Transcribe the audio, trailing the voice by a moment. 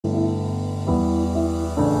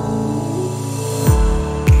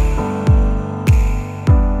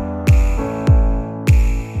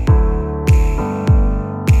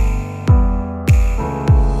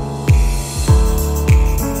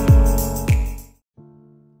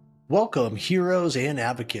Welcome, heroes and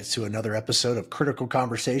advocates, to another episode of Critical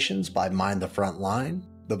Conversations by Mind the Frontline,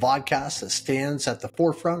 the vodcast that stands at the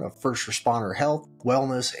forefront of first responder health,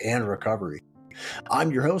 wellness, and recovery. I'm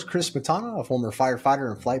your host, Chris Matana, a former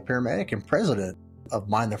firefighter and flight paramedic and president of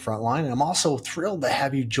Mind the Frontline, and I'm also thrilled to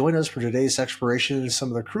have you join us for today's exploration into some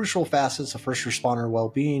of the crucial facets of first responder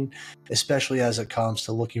well-being, especially as it comes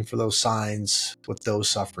to looking for those signs with those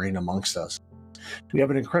suffering amongst us. We have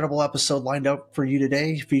an incredible episode lined up for you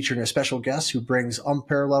today, featuring a special guest who brings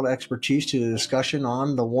unparalleled expertise to the discussion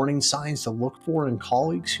on the warning signs to look for in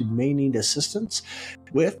colleagues who may need assistance,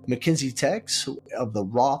 with Mackenzie Tiegs of the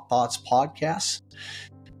Raw Thoughts podcast.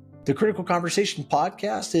 The Critical Conversation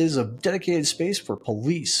podcast is a dedicated space for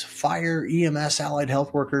police, fire, EMS, allied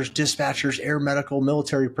health workers, dispatchers, air medical,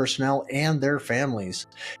 military personnel, and their families.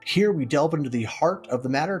 Here we delve into the heart of the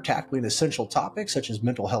matter, tackling essential topics such as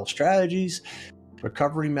mental health strategies,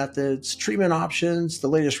 recovery methods, treatment options, the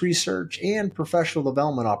latest research, and professional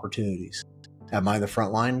development opportunities. At Mind the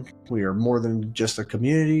Frontline, we are more than just a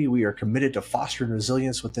community. We are committed to fostering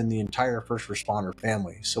resilience within the entire first responder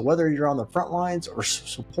family. So whether you're on the front lines or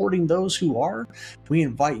supporting those who are, we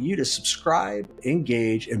invite you to subscribe,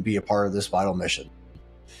 engage, and be a part of this vital mission.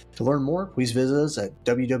 To learn more, please visit us at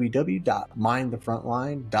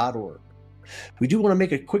www.mindthefrontline.org. We do want to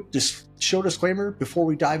make a quick show disclaimer before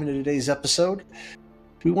we dive into today's episode.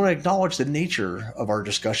 We want to acknowledge the nature of our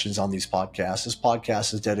discussions on these podcasts. This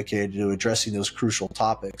podcast is dedicated to addressing those crucial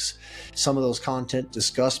topics. Some of those content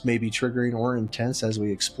discussed may be triggering or intense as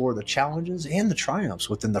we explore the challenges and the triumphs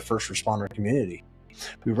within the first responder community.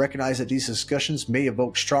 We recognize that these discussions may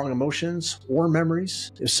evoke strong emotions or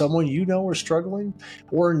memories. If someone you know is struggling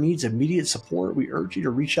or needs immediate support, we urge you to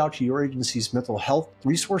reach out to your agency's mental health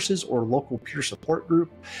resources or local peer support group.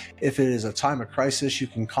 If it is a time of crisis, you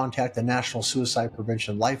can contact the National Suicide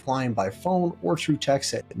Prevention Lifeline by phone or through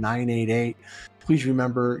text at 988. Please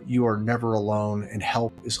remember, you are never alone and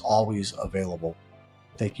help is always available.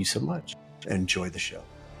 Thank you so much. Enjoy the show.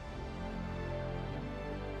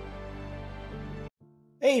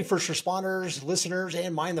 Hey, first responders, listeners,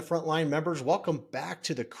 and Mind the Frontline members, welcome back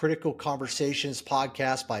to the Critical Conversations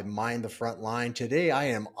podcast by Mind the Frontline. Today, I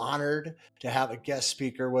am honored to have a guest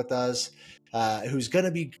speaker with us who's going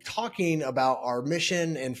to be talking about our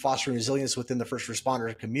mission and fostering resilience within the first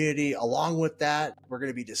responder community. Along with that, we're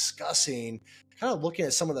going to be discussing kind of looking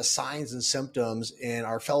at some of the signs and symptoms in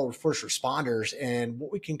our fellow first responders and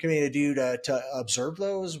what we can continue to do to observe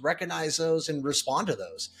those, recognize those, and respond to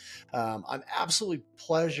those. I'm absolutely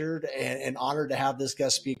pleasured and honored to have this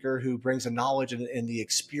guest speaker who brings the knowledge and the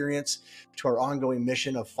experience to our ongoing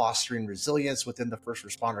mission of fostering resilience within the first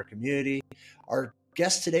responder community. Our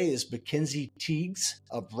guest today is Mackenzie Tiegs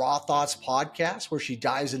of Raw Thoughts podcast, where she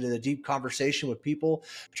dives into the deep conversation with people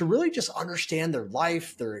to really just understand their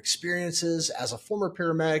life, their experiences. As a former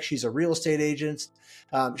paramedic, she's a real estate agent.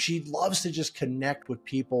 She loves to just connect with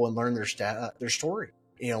people and learn their story,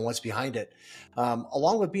 what's behind it.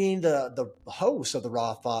 Along with being the host of the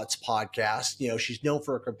Raw Thoughts podcast, she's known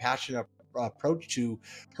for a compassionate approach to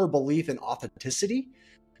her belief in authenticity,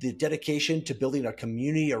 the dedication to building a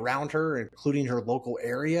community around her, including her local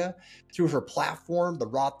area. Through her platform, the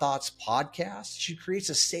Raw Thoughts podcast, she creates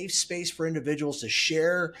a safe space for individuals to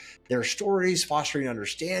share their stories, fostering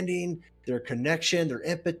understanding, their connection, their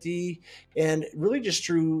empathy, and really just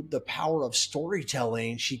through the power of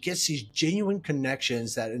storytelling, she gets these genuine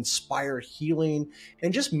connections that inspire healing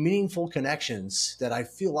and just meaningful connections that I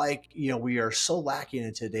feel like, we are so lacking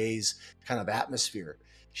in today's kind of atmosphere.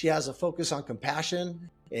 She has a focus on compassion,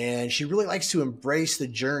 and she really likes to embrace the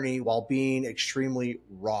journey while being extremely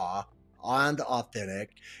raw and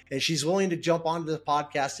authentic. And she's willing to jump onto the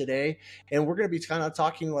podcast today. And we're going to be kind of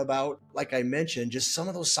talking about, like I mentioned, just some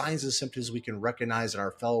of those signs and symptoms we can recognize in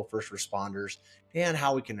our fellow first responders and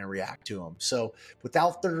how we can react to them. So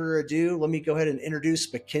without further ado, let me go ahead and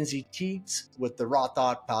introduce Mackenzie Tiegs with the Raw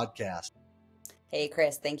Thought podcast. Hey,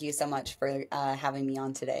 Chris, thank you so much for having me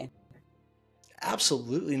on today.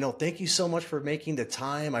 Absolutely. No, thank you so much for making the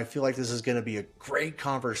time. I feel like this is going to be a great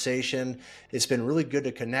conversation. It's been really good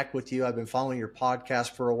to connect with you. I've been following your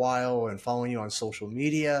podcast for a while and following you on social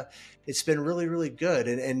media. It's been really, really good.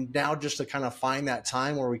 And now just to kind of find that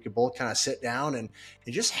time where we could both kind of sit down and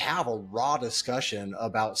just have a raw discussion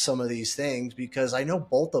about some of these things, because I know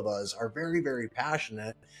both of us are very, very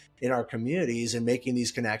passionate in our communities and making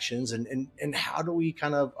these connections and how do we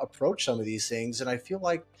kind of approach some of these things. And I feel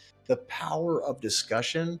like the power of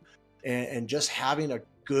discussion and just having a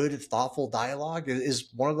good, thoughtful dialogue is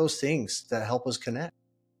one of those things that help us connect.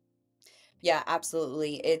 Yeah,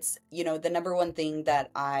 absolutely. It's, the number one thing that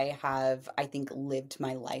I have, I think, lived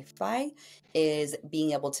my life by is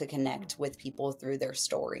being able to connect with people through their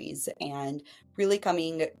stories and really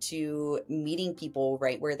coming to meeting people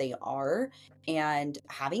right where they are and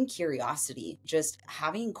having curiosity, just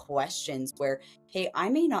having questions where, hey, I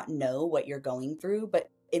may not know what you're going through, but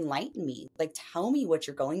enlighten me. Like, tell me what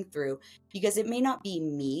you're going through because it may not be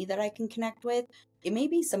me that I can connect with. It may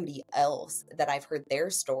be somebody else that I've heard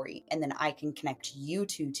their story, and then I can connect you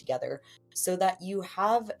two together so that you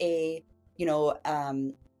have you know,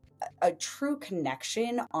 um, a true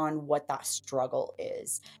connection on what that struggle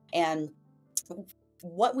is. And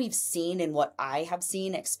what we've seen and what I have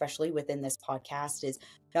seen, especially within this podcast, is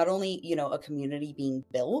not only, a community being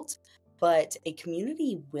built, but a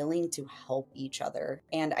community willing to help each other.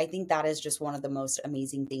 And I think that is just one of the most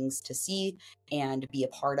amazing things to see and be a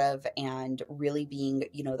part of, and really being,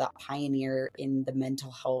 that pioneer in the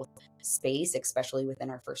mental health space, especially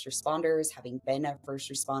within our first responders, having been a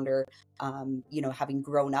first responder, having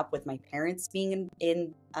grown up with my parents being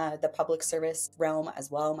in the public service realm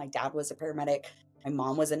as well. My dad was a paramedic. My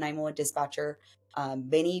mom was a 911 dispatcher.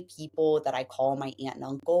 Many people that I call my aunt and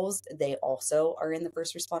uncles, they also are in the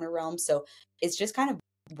first responder realm. So it's just kind of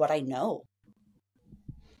what I know.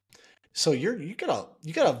 So you got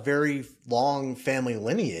a very long family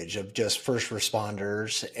lineage of just first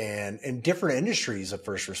responders and different industries of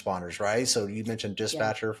first responders, right? So you mentioned Yeah.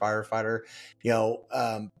 dispatcher, firefighter.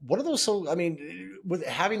 What are those? So I mean, with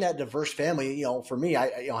having that diverse family, for me,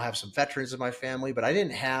 I have some veterans in my family, but I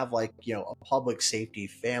didn't have like a public safety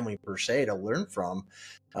family per se to learn from.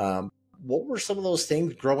 Um, what were some of those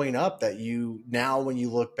things growing up that you now, when you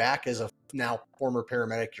look back as a now former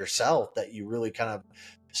paramedic yourself, that you really kind of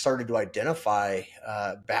started to identify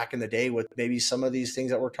back in the day with maybe some of these things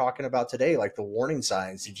that we're talking about today, like the warning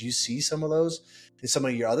signs? Did you see some of those in some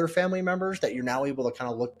of your other family members that you're now able to kind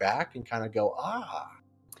of look back and kind of go, ah?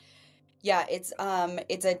 Yeah, it's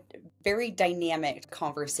a very dynamic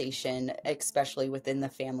conversation, especially within the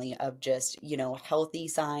family of just, healthy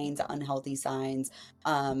signs, unhealthy signs,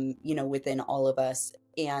 within all of us.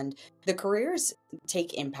 And the careers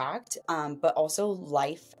take impact, but also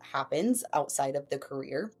life happens outside of the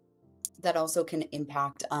career that also can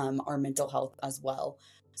impact our mental health as well.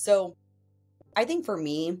 So I think for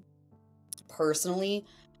me, personally,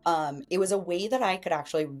 it was a way that I could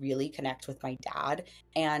actually really connect with my dad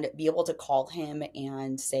and be able to call him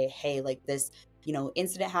and say, hey, like this,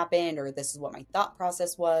 incident happened, or this is what my thought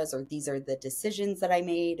process was, or these are the decisions that I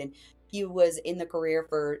made. And he was in the career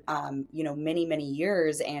for, many, many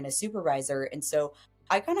years and a supervisor. And so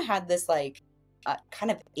I kind of had this like,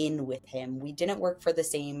 kind of in with him. We didn't work for the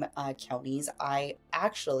same counties. I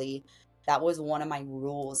actually, that was one of my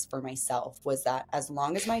rules for myself, was that as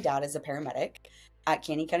long as my dad is a paramedic at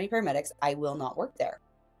Canyon County Paramedics, I will not work there.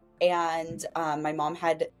 And my mom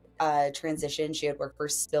had transitioned. She had worked for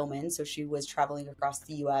Spillman, so she was traveling across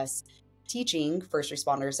the U.S. teaching first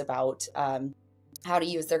responders about how to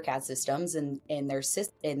use their CAD systems and in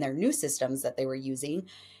their new systems that they were using.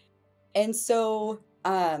 And so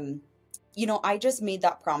I just made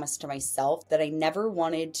that promise to myself that I never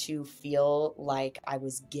wanted to feel like I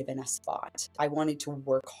was given a spot. I wanted to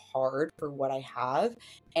work hard for what I have.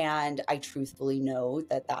 And I truthfully know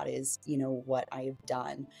that that is, what I have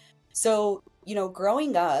done. So,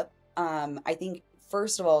 growing up, I think,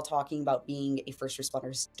 first of all, talking about being a first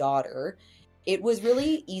responder's daughter, it was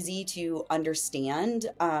really easy to understand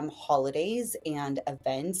holidays and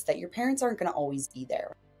events that your parents aren't going to always be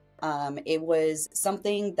there. It was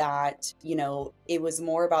something that, it was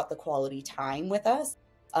more about the quality time with us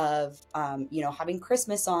of, having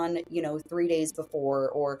Christmas on, 3 days before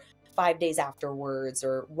or 5 days afterwards,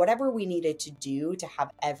 or whatever we needed to do to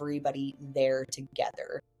have everybody there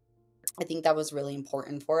together. I think that was really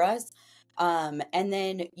important for us. And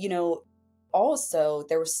then, also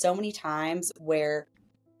there were so many times where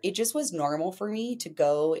it just was normal for me to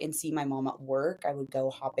go and see my mom at work. I would go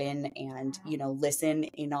hop in and, listen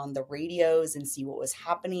in on the radios and see what was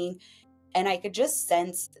happening. And I could just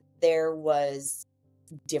sense there was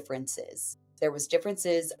differences. There was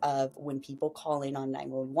differences of when people call in on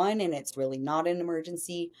 911 and it's really not an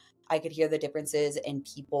emergency. I could hear the differences in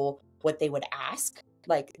people, what they would ask,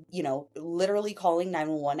 like, literally calling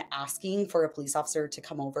 911, asking for a police officer to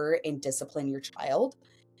come over and discipline your child.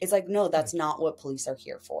 It's like, no, that's not what police are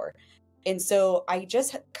here for. And so I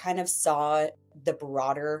just kind of saw the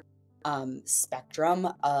broader spectrum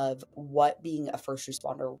of what being a first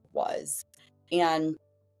responder was. And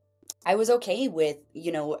I was okay with,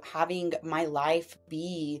 having my life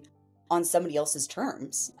be on somebody else's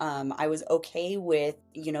terms. I was okay with,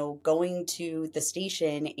 going to the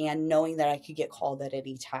station and knowing that I could get called at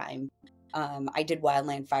any time. I did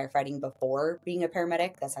wildland firefighting before being a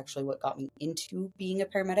paramedic. That's actually what got me into being a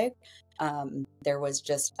paramedic. There was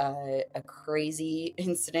just a crazy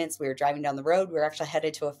incident. We were driving down the road. We were actually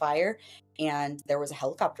headed to a fire, and there was a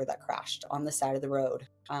helicopter that crashed on the side of the road.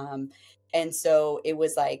 And so it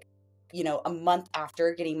was like, a month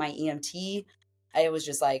after getting my EMT, I was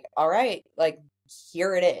just like, all right, like,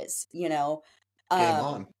 here it is, Game Um,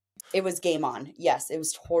 on. it was game on. Yes, it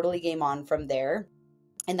was totally game on from there.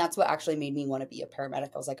 And that's what actually made me want to be a paramedic.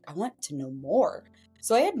 I was like, I want to know more.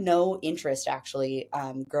 So I had no interest actually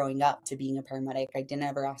growing up to being a paramedic. I didn't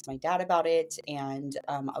ever ask my dad about it. And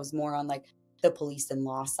I was more on like the police and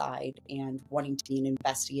law side and wanting to be an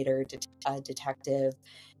investigator, detective.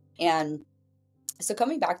 And so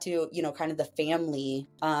coming back to, kind of the family,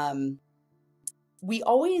 we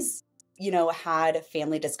always, had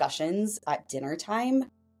family discussions at dinner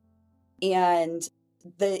time. And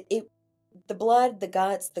the blood, the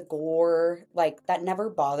guts, the gore, like that never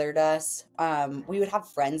bothered us. We would have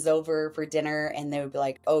friends over for dinner and they would be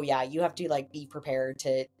like, "Oh yeah, you have to like be prepared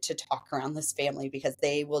to talk around this family because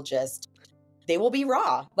they will be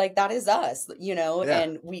raw. Like that is us, Yeah.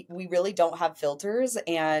 and we really don't have filters,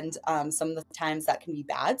 and some of the times that can be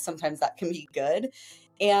bad, sometimes that can be good.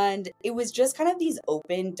 And it was just kind of these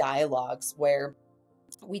open dialogues where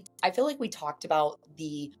I feel like we talked about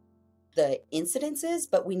the incidences,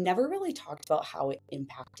 but we never really talked about how it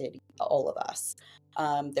impacted all of us.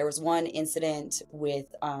 There was one incident with,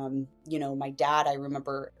 my dad. I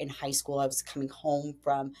remember in high school, I was coming home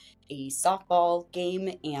from a softball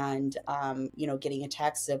game and, getting a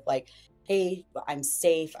text of like, hey, I'm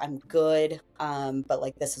safe, I'm good, but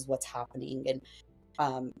like, this is what's happening. And,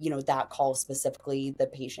 that call specifically, the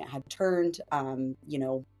patient had turned, and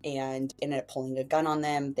ended up pulling a gun on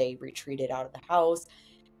them. They retreated out of the house.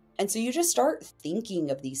 And so you just start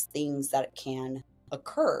thinking of these things that can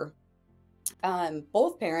occur.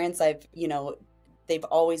 Both parents, they've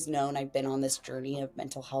always known I've been on this journey of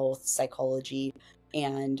mental health, psychology,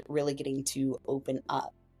 and really getting to open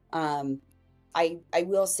up. I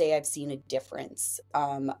will say I've seen a difference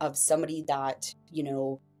of somebody that,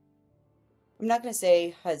 I'm not going to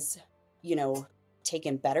say has,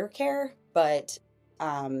 taken better care, but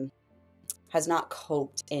has not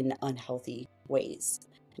coped in unhealthy ways.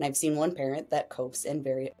 And I've seen one parent that copes in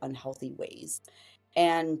very unhealthy ways.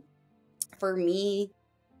 And for me,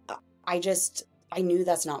 I knew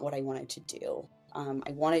that's not what I wanted to do.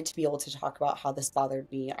 I wanted to be able to talk about how this bothered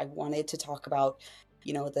me. I wanted to talk about,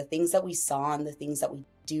 the things that we saw and the things that we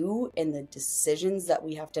do and the decisions that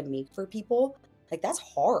we have to make for people. Like, that's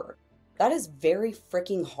hard. That is very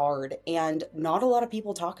freaking hard. And not a lot of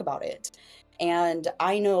people talk about it. And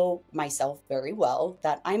I know myself very well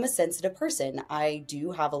that I'm a sensitive person. I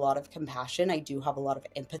do have a lot of compassion. I do have a lot of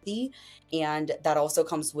empathy. And that also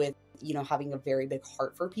comes with, having a very big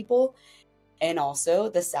heart for people. And also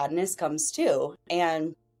the sadness comes too.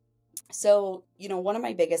 And so, one of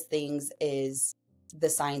my biggest things is the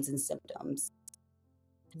signs and symptoms.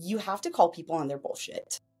 You have to call people on their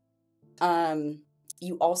bullshit.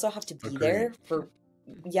 You also have to be Agreed. there for,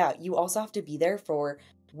 yeah, you also have to be there for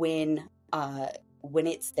when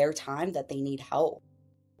it's their time that they need help.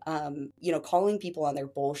 Calling people on their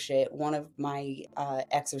bullshit. One of my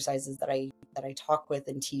exercises that I talk with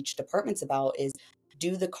and teach departments about is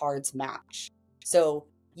do the cards match. So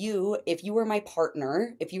if you were my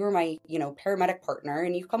partner, if you were my, paramedic partner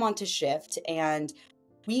and you come on to shift and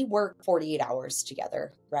we work 48 hours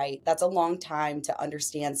together, right? That's a long time to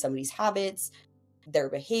understand somebody's habits, their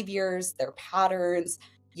behaviors, their patterns,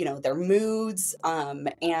 their moods,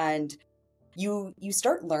 and you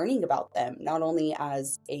start learning about them, not only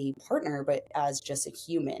as a partner, but as just a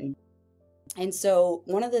human. And so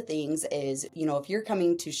one of the things is, if you're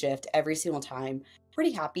coming to shift every single time,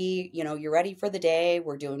 pretty happy, you're ready for the day,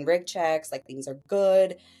 we're doing rig checks, like things are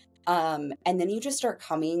good. And then you just start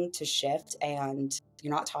coming to shift and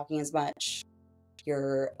you're not talking as much.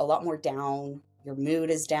 You're a lot more down. Your mood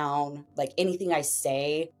is down. Like anything I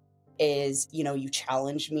say is, you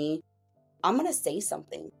challenge me. I'm going to say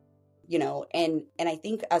something, and I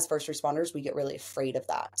think as first responders, we get really afraid of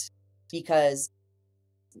that because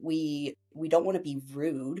we don't want to be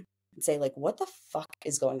rude and say like, what the fuck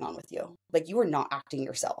is going on with you? Like you are not acting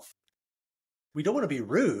yourself. We don't want to be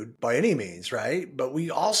rude by any means, right? But we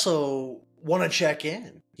also want to check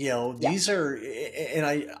in. Yeah. These are, and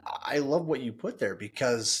I love what you put there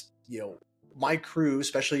because, my crew,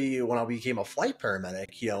 especially when I became a flight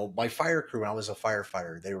paramedic, my fire crew, when I was a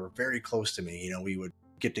firefighter, they were very close to me. We would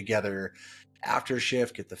get together after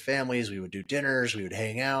shift, get the families, we would do dinners, we would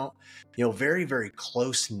hang out, very, very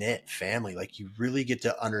close knit family. Like you really get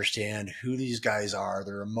to understand who these guys are,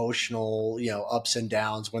 their emotional, ups and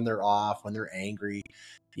downs, when they're off, when they're angry,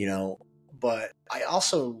 you know. But I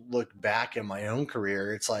also look back in my own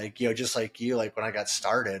career. It's like, just like you, like when I got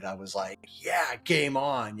started, I was like, yeah, game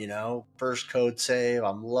on, first code save.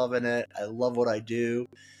 I'm loving it. I love what I do.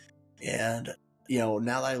 And, now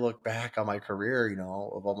that I look back on my career,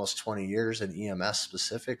 of almost 20 years in EMS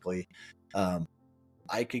specifically,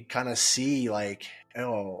 I could kind of see like,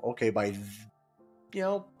 oh, okay, by,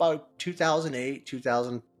 about 2008,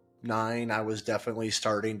 2009, I was definitely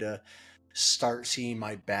starting to seeing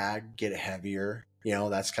my bag get heavier.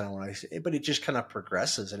 That's kind of when I say, but it just kind of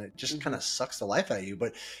progresses and it just kind of sucks the life out of you.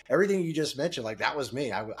 But everything you just mentioned, like that was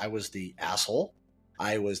me. I was the asshole.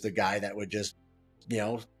 I was the guy that would just,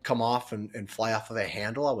 come off and fly off of a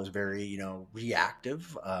handle. I was very,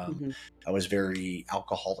 reactive. I was very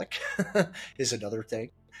alcoholic is another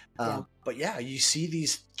thing. But yeah, you see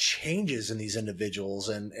these changes in these individuals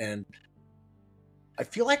and I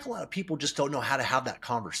feel like a lot of people just don't know how to have that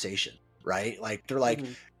conversation, right? Like they're like,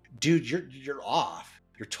 dude, you're off.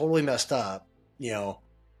 You're totally messed up,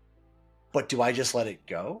 but do I just let it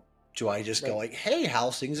go? Do I just go like, hey,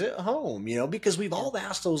 how's things at home? Because we've all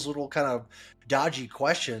asked those little kind of dodgy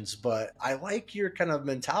questions, but I like your kind of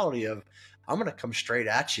mentality of, I'm going to come straight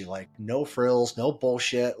at you. Like no frills, no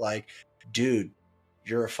bullshit. Like, dude,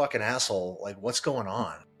 you're a fucking asshole. Like what's going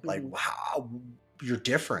on? Like, wow, you're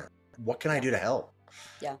different. What can I do to help?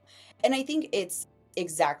 Yeah. And I think it's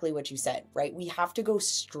exactly what you said, right? We have to go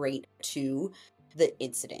straight to the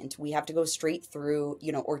incident. We have to go straight through,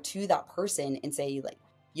 or to that person and say like,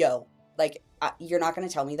 yo, like you're not going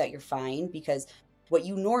to tell me that you're fine, because what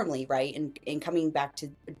you normally, right? And coming back to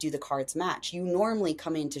do the cards match, you normally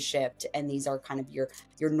come into shift and these are kind of your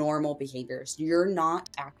normal behaviors. You're not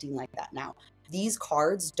acting like that now. These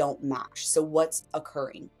cards don't match. So what's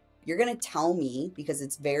occurring? You're going to tell me, because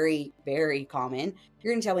it's very, very common,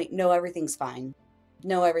 you're going to tell me, no, everything's fine.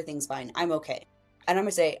 No, everything's fine. I'm okay. And I'm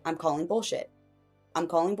going to say, I'm calling bullshit. I'm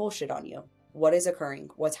calling bullshit on you. What is occurring?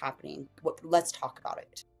 What's happening? Let's talk about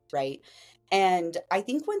it. Right. And I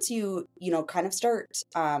think once you, kind of start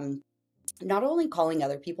not only calling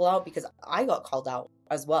other people out, because I got called out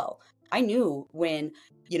as well. I knew when,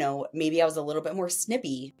 maybe I was a little bit more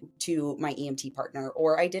snippy to my EMT partner,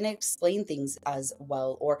 or I didn't explain things as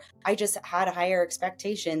well, or I just had higher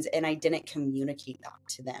expectations and I didn't communicate that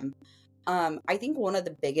to them. I think one of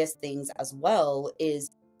the biggest things as well is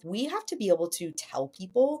we have to be able to tell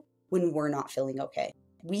people when we're not feeling okay.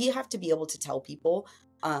 We have to be able to tell people,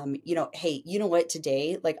 hey, you know what,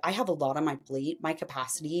 today, like I have a lot on my plate. My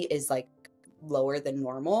capacity is like lower than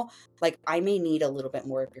normal. Like I may need a little bit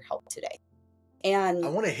more of your help today. And I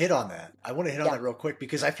want to hit on that. I want to hit on that real quick,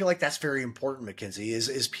 because I feel like that's very important, Mackenzie,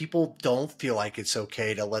 is people don't feel like it's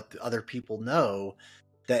okay to let other people know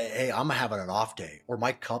that, hey, I'm having an off day or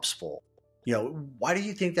my cup's full. Why do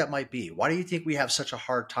you think that might be? Why do you think we have such a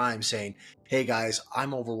hard time saying, hey guys,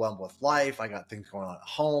 I'm overwhelmed with life. I got things going on at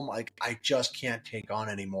home. Like I just can't take on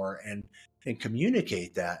anymore, and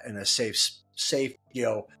communicate that in a safe,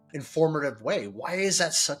 informative way. Why is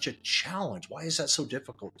that such a challenge? Why is that so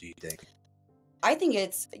difficult, do you think? I think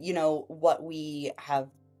it's, what we have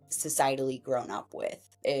societally grown up with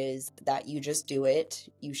is that you just do it,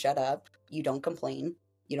 you shut up, you don't complain,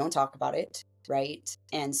 you don't talk about it, right?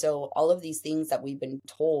 And so all of these things that we've been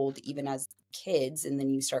told even as kids, and then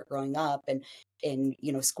you start growing up and in,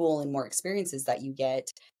 school and more experiences that you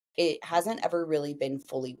get, it hasn't ever really been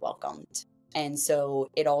fully welcomed. And so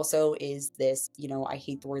it also is this, I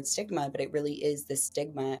hate the word stigma, but it really is this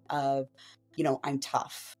stigma of, I'm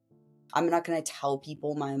tough. I'm not going to tell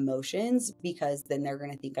people my emotions because then they're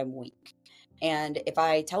going to think I'm weak. And if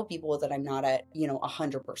I tell people that I'm not at,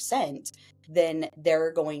 100%, then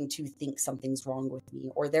they're going to think something's wrong with me,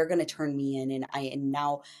 or they're going to turn me in and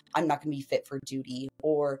now I'm not going to be fit for duty,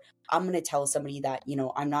 or I'm going to tell somebody that,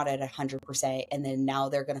 I'm not at 100%. And then now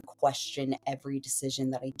they're going to question every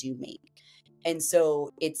decision that I do make. And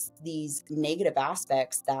so it's these negative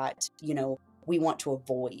aspects that, we want to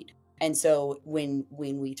avoid. And so when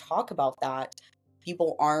we talk about that,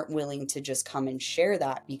 people aren't willing to just come and share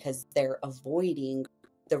that because they're avoiding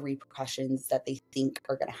the repercussions that they think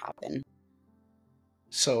are going to happen.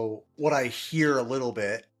 So what I hear a little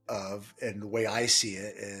bit of, and the way I see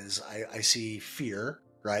it is I see fear,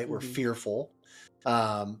 right? We're fearful.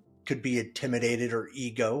 Could be intimidated or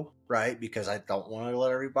ego, right? Because I don't want to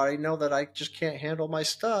let everybody know that I just can't handle my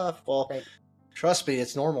stuff. Well, trust me,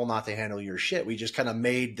 it's normal not to handle your shit. We just kind of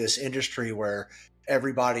made this industry where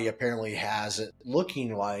everybody apparently has it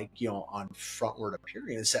looking like, on frontward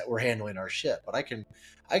appearance that we're handling our shit. But I can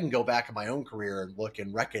go back in my own career and look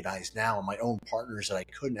and recognize now in my own partners that I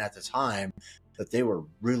couldn't at the time, that they were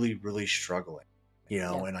really, really struggling,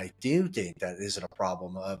 Yeah. and I do think that isn't a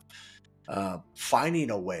problem of finding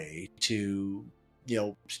a way to,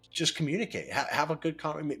 just communicate, have a good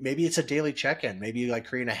maybe it's a daily check-in, maybe like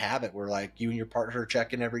creating a habit where like you and your partner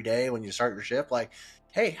check in every day when you start your shift, like,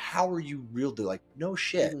 hey, how are you, like, no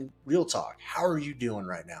shit, Hmm. real talk, how are you doing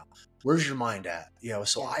right now, where's your mind at,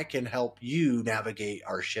 so Yeah. I can help you navigate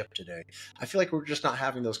our shift today. I feel like we're just not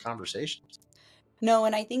having those conversations. No,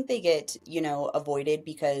 and I think they get, avoided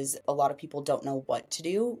because a lot of people don't know what to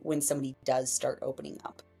do when somebody does start opening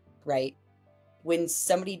up, right? When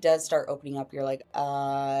somebody does start opening up, you're like,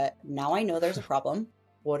 now I know there's a problem.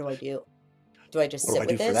 What do I do? Do I just What do sit I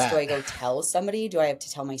with do for this? Do that? I go tell somebody? Do I have to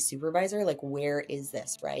tell my supervisor? Like, where is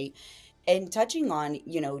this, right? And touching on,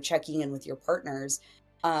 checking in with your partners,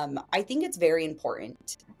 I think it's very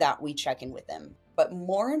important that we check in with them. But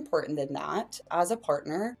more important than that, as a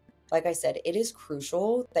partner, like I said, it is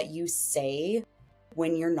crucial that you say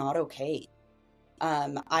when you're not okay.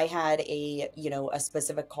 I had a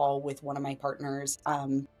specific call with one of my partners.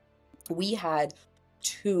 We had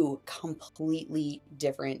two completely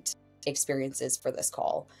different experiences for this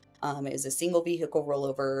call. It was a single vehicle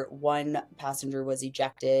rollover. One passenger was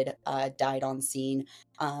ejected, died on scene.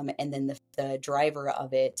 And then the driver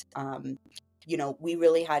of it, we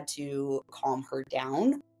really had to calm her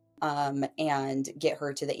down, and get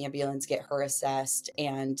her to the ambulance, get her assessed.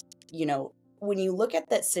 And, when you look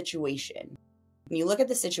at that situation, when you look at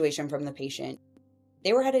the situation from the patient,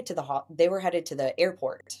 they were headed to they were headed to the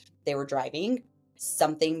airport. They were driving.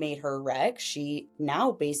 Something made her wreck. She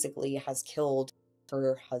now basically has killed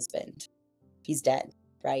her husband. He's dead,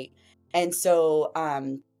 right? And so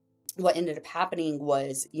what ended up happening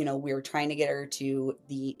was, we were trying to get her to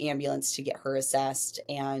the ambulance to get her assessed,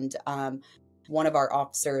 and one of our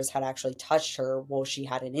officers had actually touched her while she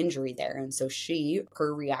had an injury there, and so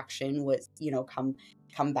her reaction was,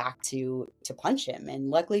 come back to punch him, and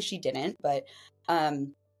luckily she didn't. But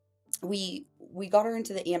um we got her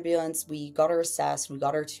into the ambulance, we got her assessed, we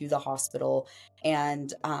got her to the hospital.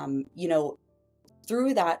 And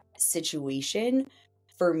through that situation,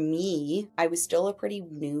 for me, I was still a pretty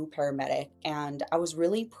new paramedic, and I was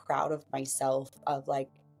really proud of myself of like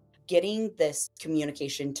getting this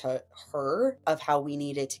communication to her of how we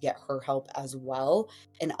needed to get her help as well,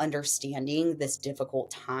 and understanding this difficult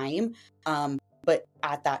time. But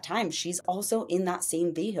at that time, she's also in that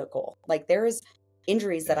same vehicle. Like, there's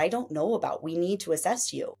injuries that Yeah. I don't know about. We need to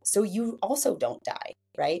assess you so you also don't die,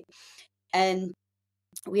 right? And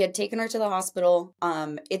we had taken her to the hospital.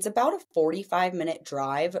 It's about a 45-minute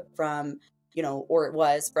drive from, or it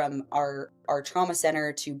was from our trauma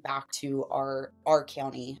center to back to our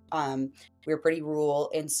county. We were pretty rural,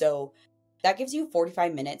 and so that gives you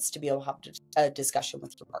 45 minutes to be able to have a discussion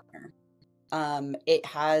with your partner. It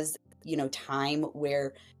has, time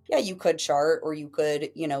where, yeah, you could chart, or you could,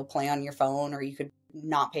 play on your phone, or you could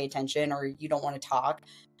not pay attention, or you don't want to talk.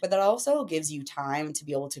 But that also gives you time to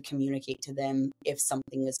be able to communicate to them if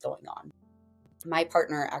something is going on. My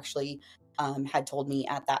partner actually had told me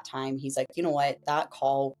at that time, he's like, you know what, that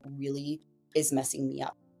call really is messing me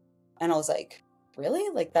up. And I was like, really?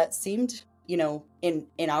 Like, that seemed,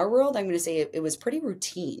 in our world, I'm going to say it was pretty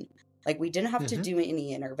routine. Like, we didn't have to Hmm. do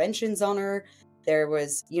any interventions on her. There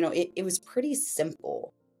was, it was pretty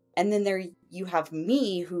simple. And then there you have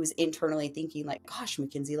me, who's internally thinking like, gosh,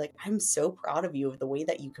 Mackenzie, like, I'm so proud of you of the way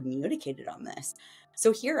that you communicated on this.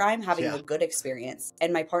 So here I'm having Yeah. a good experience,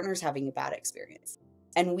 and my partner's having a bad experience.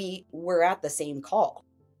 And we were at the same call.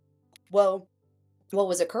 Well, what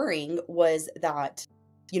was occurring was that,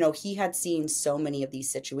 he had seen so many of these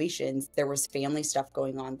situations. There was family stuff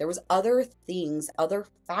going on. There was other things, other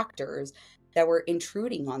factors that were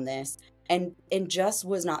intruding on this, and just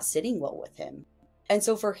was not sitting well with him. And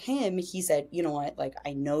so for him, he said, you know what, like,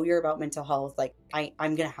 I know you're about mental health. Like, I'm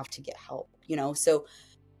going to have to get help, So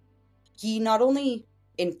he not only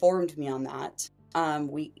informed me on that,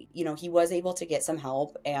 he was able to get some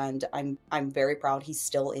help, and I'm very proud he's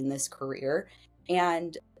still in this career.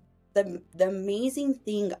 And the amazing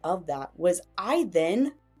thing of that was I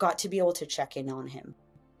then got to be able to check in on him.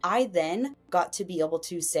 I then got to be able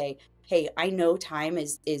to say, hey, I know time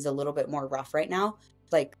is a little bit more rough right now.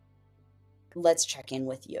 Like, let's check in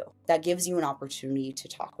with you. That gives you an opportunity to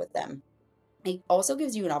talk with them. It also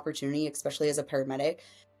gives you an opportunity, especially as a paramedic,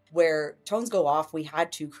 where tones go off. We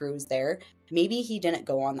had two crews there. Maybe he didn't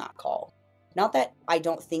go on that call. Not that I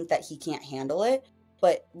don't think that he can't handle it,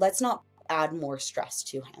 but let's not add more stress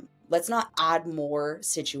to him. Let's not add more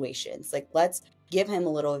situations. Like, let's give him a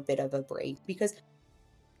little bit of a break because,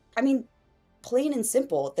 I mean, plain and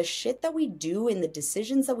simple, the shit that we do and the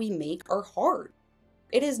decisions that we make are hard.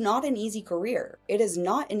 It is not an easy career. It is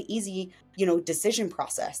not an easy, decision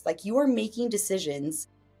process. Like, you are making decisions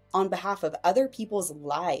on behalf of other people's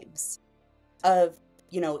lives of,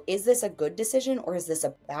 is this a good decision or is this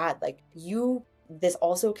a bad? Like, this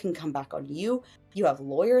also can come back on you. You have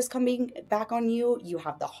lawyers coming back on you. You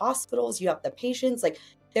have the hospitals, you have the patients. Like,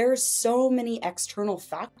 there's so many external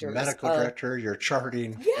factors. Medical director, you're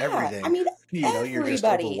charting everything. I mean, you're just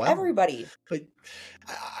overwhelmed. Everybody. But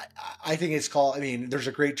I think it's called, there's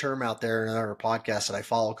a great term out there in another podcast that I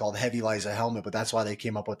follow called heavy lies a helmet, but that's why they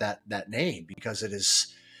came up with that name, because it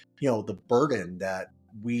is, the burden that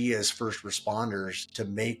we as first responders to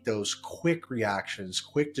make those quick reactions,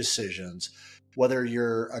 quick decisions, whether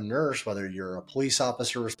you're a nurse, whether you're a police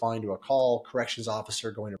officer responding to a call, corrections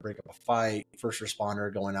officer going to break up a fight, first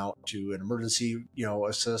responder going out to an emergency,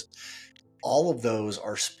 assist, all of those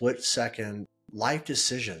are split second life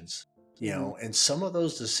decisions, and some of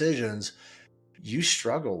those decisions you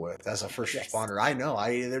struggle with as a first responder. I know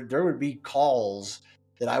there would be calls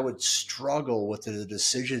that I would struggle with the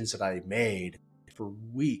decisions that I made for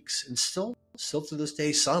weeks, and still to this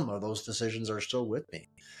day, some of those decisions are still with me.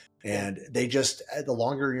 And they just, the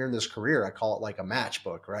longer you're in this career, I call it like a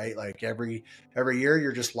matchbook, right? Like every year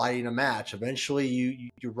you're just lighting a match. Eventually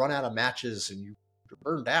you run out of matches and you're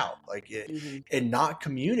burned out, and not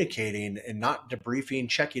communicating and not debriefing,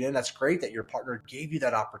 checking in. That's great that your partner gave you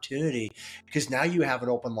that opportunity, because now you have an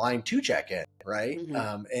open line to check in, right?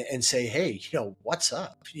 And say, hey, what's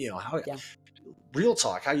up? Real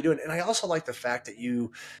talk, how you doing? And I also like the fact that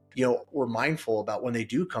you were mindful about when they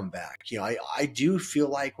do come back. I do feel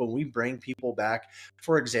like when we bring people back,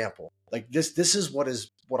 for example, like this is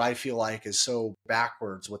what I feel like is so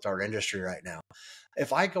backwards with our industry right now.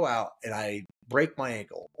 If I go out and I break my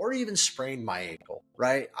ankle or even sprain my ankle,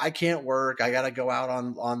 right? I can't work. I got to go out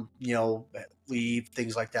on leave,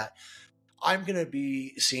 things like that. I'm going to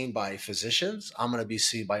be seen by physicians. I'm going to be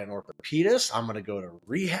seen by an orthopedist. I'm going to go to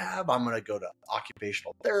rehab. I'm going to go to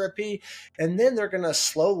occupational therapy. And then they're going to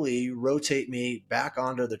slowly rotate me back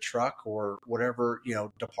onto the truck or whatever,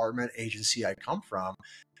 department, agency I come from,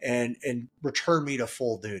 and return me to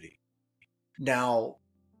full duty. Now,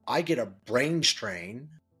 I get a brain strain,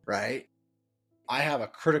 right? I have a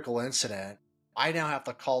critical incident. I now have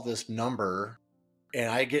to call this number, and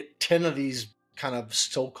I get 10 of these kind of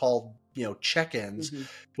so-called check-ins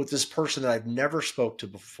with this person that I've never spoke to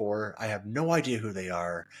before. I have no idea who they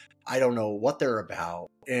are. I don't know what they're about.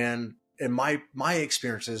 And in my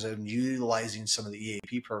experiences in utilizing some of the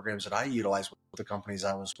EAP programs that I utilized with the companies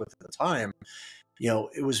I was with at the time,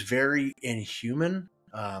 it was very inhuman.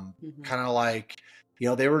 Kind of like,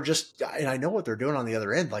 they were just, and I know what they're doing on the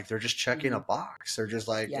other end. Like, they're just checking a box. They're just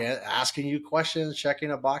like asking you questions,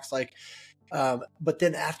 checking a box. Like, but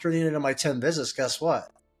then after the end of my 10 visits, guess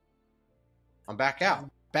what? I'm back out,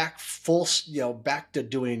 back full, back to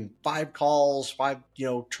doing 5 calls, 5,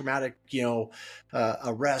 traumatic,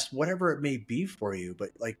 arrest, whatever it may be for you.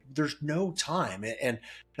 But like, there's no time. And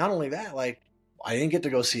not only that, like, I didn't get to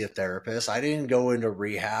go see a therapist. I didn't go into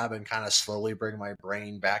rehab and kind of slowly bring my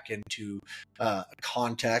brain back into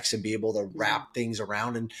context and be able to wrap things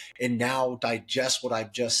around and now digest what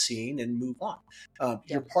I've just seen and move on.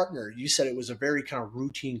 Your partner, you said it was a very kind of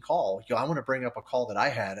routine call. I want to bring up a call that I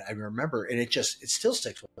had. I remember, and it still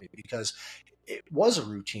sticks with me because it was a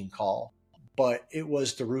routine call, but it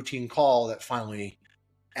was the routine call that finally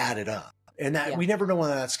added up. And that we never know when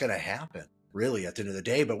that's going to happen, really, at the end of the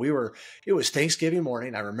day. But it was Thanksgiving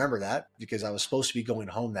morning. I remember that because I was supposed to be going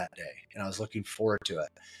home that day and I was looking forward to it.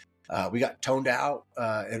 We got toned out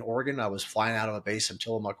in Oregon. I was flying out of a base in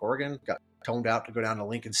Tillamook, Oregon, got toned out to go down to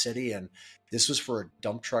Lincoln City. And this was for a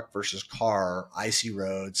dump truck versus car, icy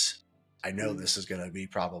roads. I know this is going to be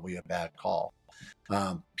probably a bad call.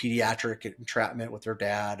 Pediatric entrapment with their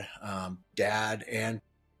dad, and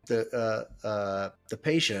the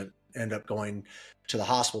patient end up going to the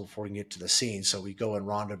hospital before we can get to the scene. So we go and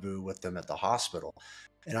rendezvous with them at the hospital.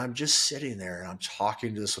 And I'm just sitting there and I'm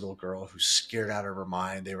talking to this little girl who's scared out of her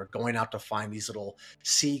mind. They were going out to find these little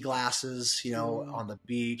sea glasses, on the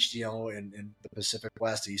beach, in the Pacific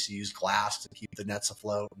West. They used to use glass to keep the nets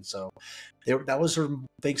afloat. And so that was their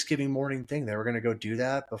Thanksgiving morning thing. They were going to go do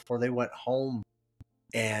that before they went home.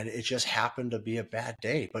 And it just happened to be a bad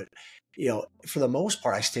day. But, for the most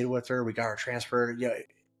part, I stayed with her. We got her transferred.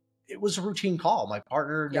 It was a routine call. My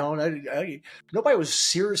partner, nobody was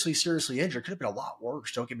seriously injured. Could have been a lot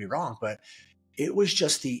worse. Don't get me wrong, but it was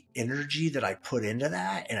just the energy that I put into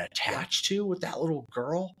that and Yeah. attached to with that little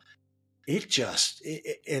girl.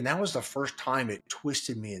 And that was the first time it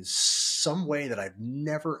twisted me in some way that I've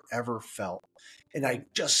never ever felt. And I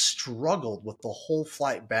Right. just struggled with the whole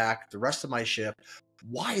flight back, the rest of my shift.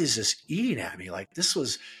 Why is this eating at me? Like this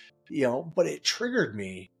was, but it triggered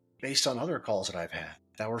me based on other calls that I've had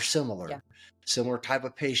that were Yeah. similar type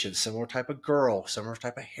of patient, similar type of girl, similar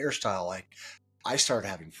type of hairstyle. Like I started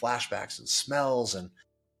having flashbacks and smells, and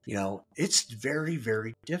it's very,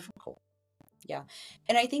 very difficult. Yeah.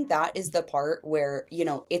 And I think that is the part where,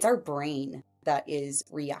 it's our brain that is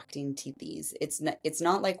reacting to these. It's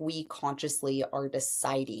not like we consciously are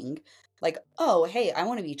deciding like, "Oh, hey, I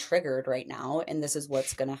want to be triggered right now and this is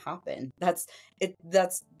what's going to happen." That's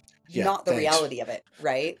Yeah, not the thanks. reality of it,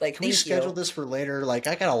 right? Like, Can we thank schedule you. this for later? Like,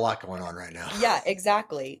 I got a lot going on right now. Yeah,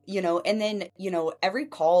 exactly. And then, every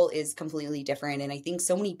call is completely different. And I think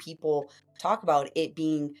so many people talk about it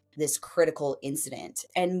being this critical incident.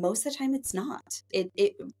 And most of the time it's not.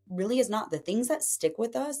 It really is not. The things that stick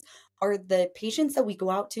with us are the patients that we go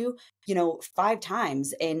out to, 5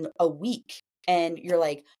 times in a week. And you're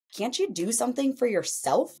like, can't you do something for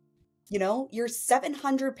yourself? You're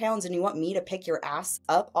 700 pounds and you want me to pick your ass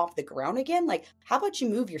up off the ground again? Like, how about you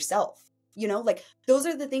move yourself? Like those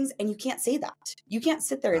are the things, and you can't say that. You can't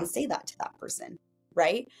sit there and No. say that to that person,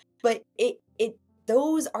 right? But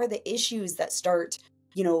those are the issues that start,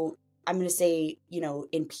 I'm going to say,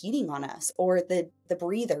 impeding on us, or the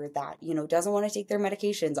breather that, doesn't want to take their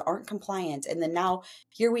medications, aren't compliant. And then now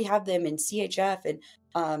here we have them in CHF and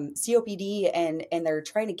COPD, and they're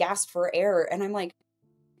trying to gasp for air. And I'm like,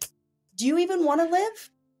 do you even want to live?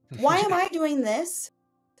 Why am I doing this?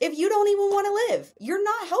 If you don't even want to live, you're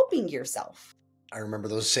not helping yourself. I remember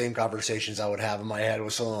those same conversations I would have in my head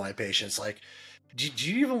with some of my patients. Like, do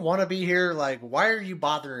you even want to be here? Like, why are you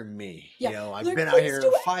bothering me? Yeah. I've Like, been out please here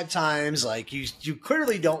do it. 5 times. Like, you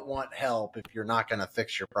clearly don't want help if you're not going to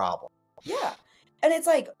fix your problem. Yeah. And it's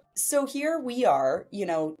like, so here we are,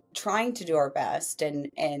 trying to do our best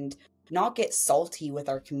and not get salty with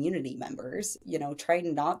our community members,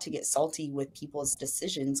 trying not to get salty with people's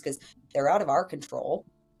decisions because they're out of our control.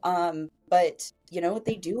 But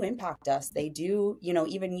they do impact us. They do,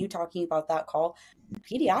 even you talking about that call,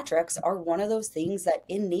 pediatrics are one of those things that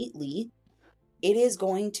innately it is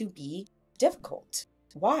going to be difficult.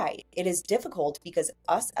 Why? It is difficult because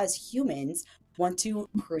us as humans want to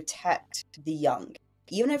protect the young,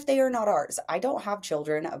 even if they are not ours. I don't have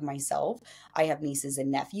children of myself. I have nieces and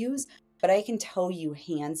nephews, but I can tell you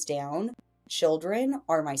hands down, children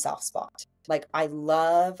are my soft spot. Like I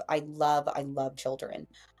love children.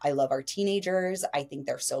 I love our teenagers. I think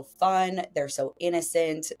they're so fun. They're so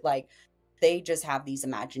innocent. Like they just have these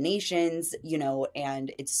imaginations,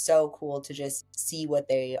 and it's so cool to just see what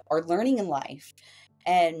they are learning in life.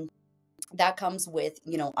 And that comes with,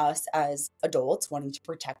 us as adults wanting to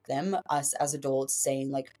protect them, us as adults saying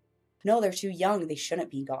like, no, they're too young. They shouldn't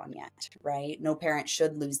be gone yet, right? No parent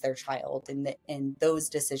should lose their child. And those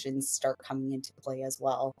decisions start coming into play as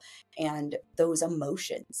well. And those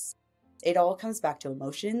emotions, it all comes back to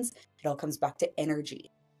emotions. It all comes back to energy.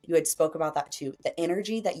 You had spoke about that too. The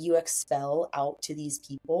energy that you expel out to these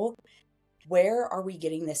people, where are we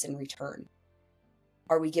getting this in return?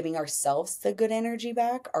 Are we giving ourselves the good energy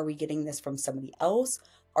back? Are we getting this from somebody else?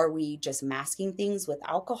 Are we just masking things with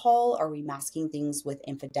alcohol? Are we masking things with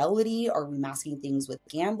infidelity? Are we masking things with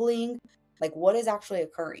gambling? Like what is actually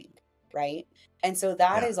occurring, right? And so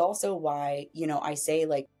that Yeah. is also why, I say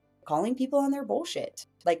like calling people on their bullshit.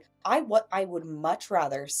 Like I would much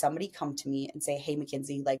rather somebody come to me and say, "Hey,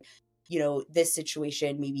 MaKenzie, like, this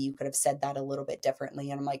situation, maybe you could have said that a little bit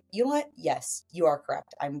differently." And I'm like, you know what? Yes, you are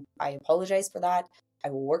correct. I apologize for that. I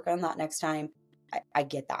will work on that next time. I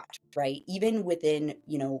get that, right? Even within,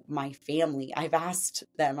 my family, I've asked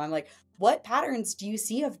them, I'm like, what patterns do you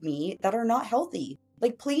see of me that are not healthy?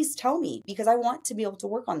 Like, please tell me because I want to be able to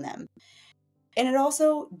work on them. And it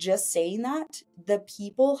also, just saying that, the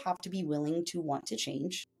people have to be willing to want to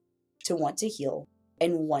change, to want to heal,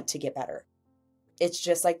 and want to get better. It's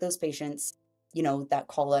just like those patients, that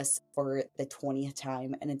call us for the 20th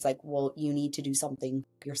time. And it's like, well, you need to do something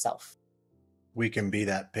yourself. We can be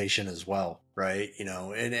that patient as well, right?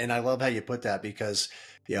 And I love how you put that because,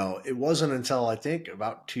 it wasn't until I think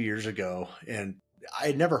about 2 years ago, and I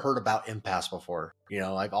had never heard about empaths before.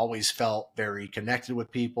 I've always felt very connected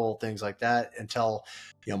with people, things like that, until,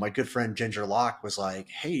 my good friend Ginger Locke was like,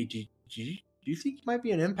 "Hey, do you think you might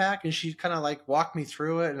be an empath?" And she kind of like walked me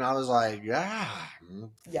through it. And I was like, yeah,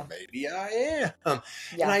 Yeah. maybe I am. And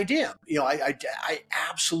Yeah. I did. I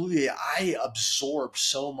absolutely, I absorb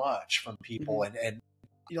so much from people. Mhm. And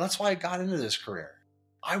that's why I got into this career.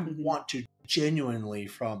 I want to genuinely,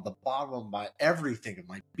 from the bottom of my everything of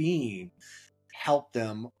my being, help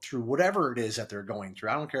them through whatever it is that they're going through.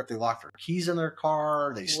 I don't care if they lock their keys in their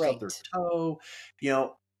car, they stub their Right. toe,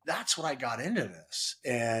 that's what I got into this.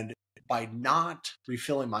 And by not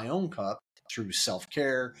refilling my own cup through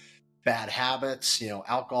self-care, bad habits,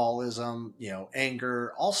 alcoholism,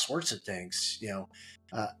 anger, all sorts of things,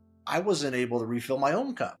 uh, I wasn't able to refill my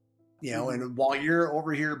own cup, and while you're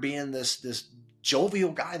over here being this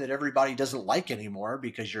jovial guy that everybody doesn't like anymore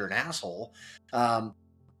because you're an asshole,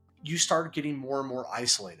 you start getting more and more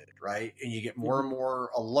isolated, right? And you get more and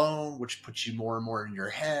more alone, which puts you more and more in your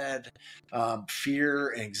head.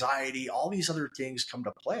 Fear, anxiety, all these other things come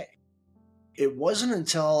to play. It wasn't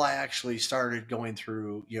until I actually started going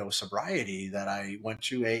through, sobriety, that I went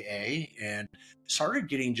to AA and started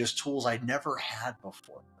getting just tools I'd never had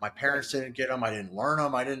before. My parents didn't get them. I didn't learn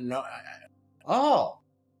them. I didn't know. Oh,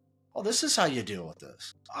 this is how you deal with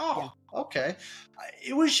this. Oh, okay.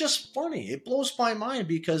 It was just funny. It blows my mind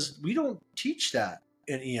because we don't teach that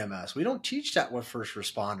in EMS. We don't teach that with first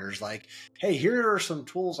responders. Like, hey, here are some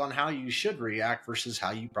tools on how you should react versus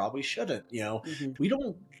how you probably shouldn't. We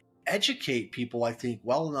don't educate people, I think,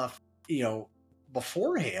 well enough,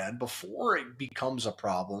 beforehand, before it becomes a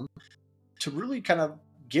problem, to really kind of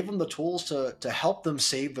give them the tools to help them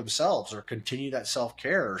save themselves or continue that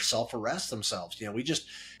self-care or self-arrest themselves.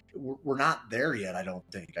 We're not there yet, I don't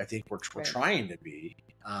think. I think we're trying to be.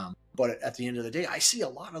 But at the end of the day, I see a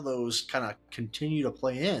lot of those kind of continue to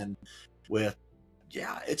play in with,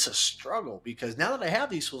 it's a struggle, because now that I have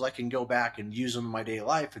these tools, I can go back and use them in my daily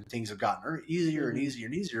life, and things have gotten easier and easier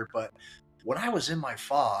and easier. But when I was in my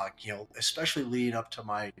fog, especially leading up to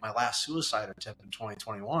my last suicide attempt in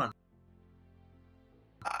 2021,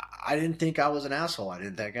 I didn't think I was an asshole. I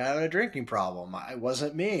didn't think I had a drinking problem. It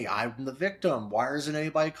wasn't me. I'm the victim. Why isn't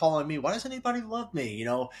anybody calling me? Why doesn't anybody love me?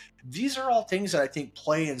 These are all things that I think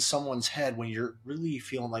play in someone's head when you're really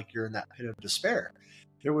feeling like you're in that pit of despair.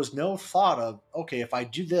 There was no thought of, okay, if I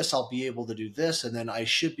do this, I'll be able to do this, and then I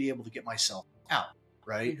should be able to get myself out,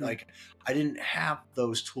 right? Like, I didn't have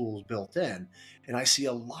those tools built in. And I see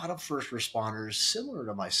a lot of first responders similar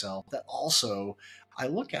to myself that also, I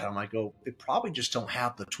look at them, I go, they probably just don't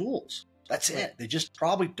have the tools. That's it. They just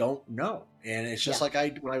probably don't know. And it's just like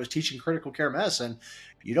when I was teaching critical care medicine,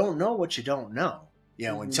 you don't know what you don't know,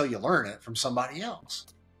 until you learn it from somebody else.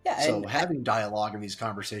 Yeah. So having dialogue in these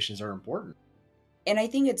conversations are important. And I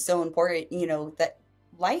think it's so important, that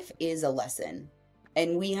life is a lesson,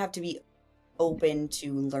 and we have to be open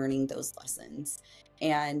to learning those lessons.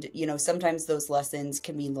 And, sometimes those lessons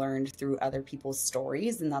can be learned through other people's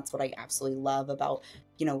stories. And that's what I absolutely love about,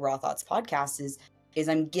 Raw Thoughts podcast is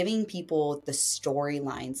I'm giving people the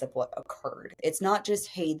storylines of what occurred. It's not just,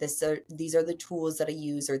 hey, these are the tools that I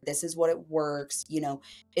use, or this is what it works.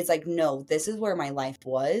 It's like, no, this is where my life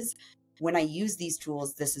was. When I use these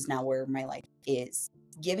tools, this is now where my life is.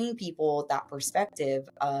 Giving people that perspective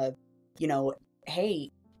of,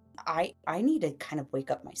 hey, I need to kind of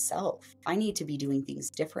wake up myself. I need to be doing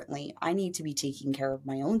things differently. I need to be taking care of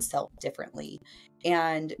my own self differently.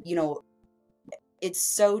 And, it's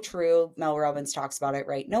so true. Mel Robbins talks about it,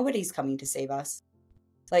 right? Nobody's coming to save us.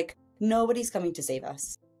 Like, nobody's coming to save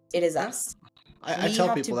us. It is us. I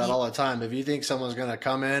tell people that all the time. If you think someone's going to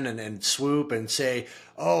come in and swoop and say,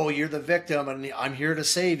 oh, you're the victim and I'm here to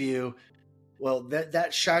save you, well,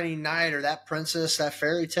 that shining knight or that princess, that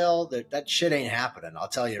fairy tale, that shit ain't happening. I'll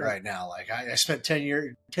tell you right now. Like, I spent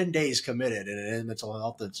 10 days committed in a mental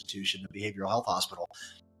health institution, a behavioral health hospital.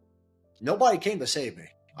 Nobody came to save me.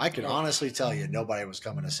 I can honestly tell you, nobody was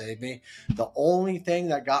coming to save me. The only thing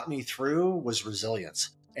that got me through was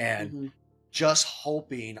resilience and just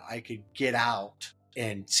hoping I could get out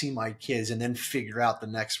and see my kids and then figure out the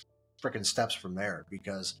next freaking steps from there.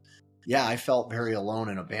 Because I felt very alone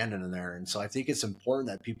and abandoned in there. And so I think it's important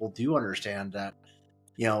that people do understand that,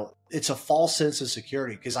 it's a false sense of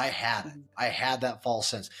security, because I had that false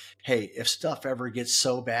sense. Hey, if stuff ever gets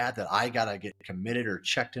so bad that I got to get committed or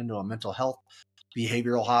checked into a mental health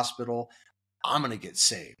behavioral hospital, I'm going to get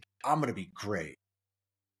saved. I'm going to be great.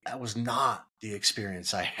 That was not the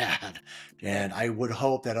experience I had. And I would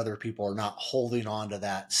hope that other people are not holding on to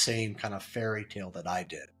that same kind of fairy tale that I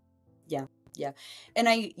did. Yeah. Yeah. And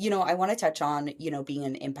I want to touch on, being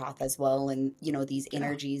an empath as well, and, these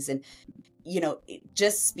energies and,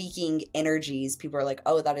 just speaking energies, people are like,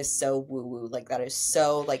 oh, that is so woo woo. Like, that is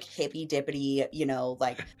so like hippy dippity,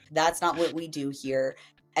 like that's not what we do here.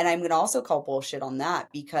 And I'm going to also call bullshit on that,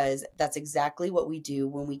 because that's exactly what we do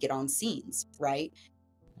when we get on scenes, right?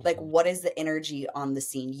 Like, what is the energy on the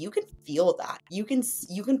scene? You can feel that. You can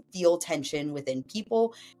feel tension within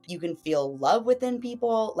people. You can feel love within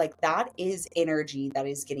people. Like, that is energy that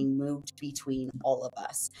is getting moved between all of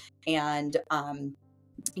us. And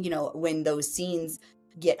when those scenes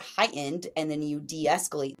get heightened and then you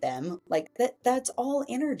de-escalate them, like that's all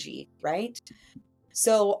energy, right?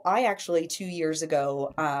 So I actually 2 years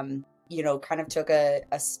ago, kind of took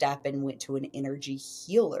a step and went to an energy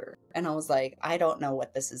healer. And I was like, I don't know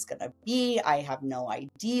what this is going to be. I have no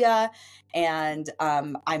idea. And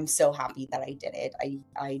I'm so happy that I did it.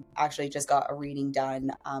 I actually just got a reading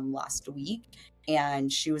done last week.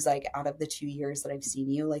 And she was like, out of the 2 years that I've seen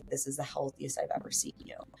you, like, this is the healthiest I've ever seen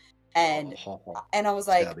you. And I was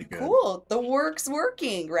like, cool, the work's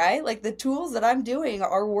working, right? Like, the tools that I'm doing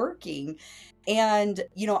are working. And,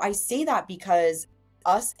 I say that because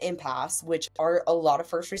us empaths, which are a lot of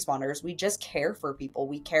first responders, we just care for people.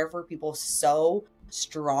 We care for people so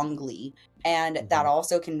strongly. And that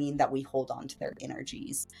also can mean that we hold on to their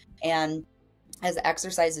energies. And as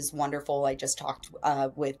exercise is wonderful, I just talked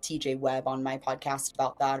with TJ Webb on my podcast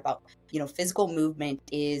about that, about, physical movement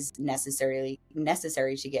is necessary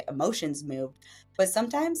to get emotions moved, but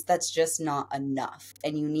sometimes that's just not enough,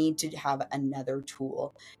 and you need to have another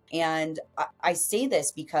tool. And I say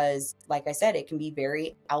this because, like I said, it can be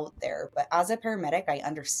very out there, but as a paramedic, I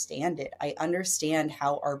understand it. I understand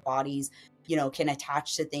how our bodies, can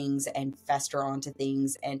attach to things and fester onto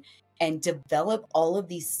things and develop all of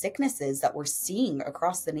these sicknesses that we're seeing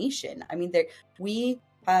across the nation. I mean, we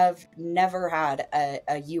have never had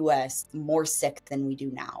a US more sick than we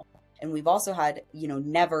do now. And we've also had,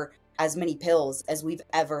 never as many pills as we've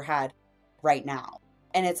ever had right now.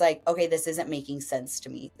 And it's like, okay, this isn't making sense to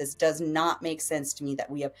me. This does not make sense to me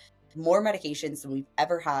that we have more medications than we've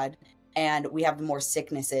ever had, and we have more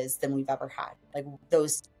sicknesses than we've ever had. Like,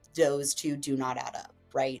 those two do not add up,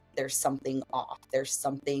 right? There's something off. There's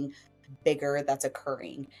something bigger that's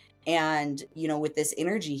occurring. And with this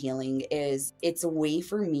energy healing, it's a way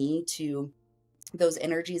for me to, those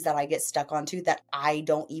energies that I get stuck onto that I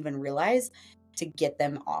don't even realize, to get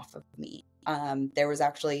them off of me. There was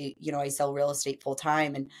actually, I sell real estate full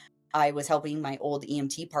time, and I was helping my old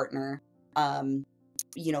EMT partner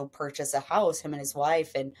purchase a house, him and his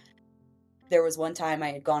wife. And there was one time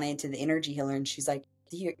I had gone into the energy healer, and she's like,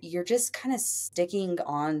 you're just kind of sticking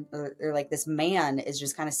on, or like, this man is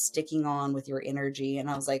just kind of sticking on with your energy. And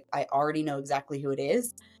I was like, I already know exactly who it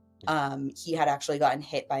is. He had actually gotten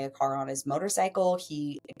hit by a car on his motorcycle.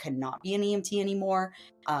 He could not be an EMT anymore.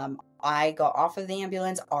 I got off of the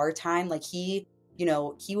ambulance, our time, like, he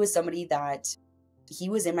was somebody that, he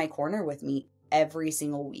was in my corner with me every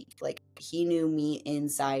single week. Like, he knew me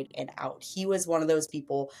inside and out. He was one of those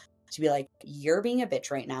people to be like, you're being a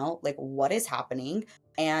bitch right now. Like, what is happening?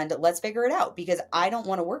 And let's figure it out, because I don't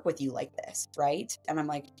want to work with you like this. Right. And I'm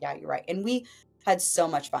like, yeah, you're right. And we had so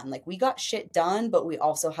much fun. Like, we got shit done, but we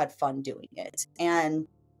also had fun doing it. And,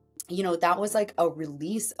 that was like a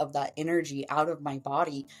release of that energy out of my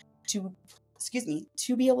body to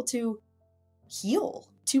be able to heal,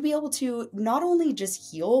 to be able to not only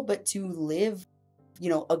just heal, but to live,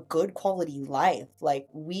 a good quality life. Like,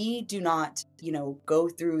 we do not, go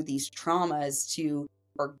through these traumas to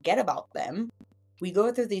forget about them. We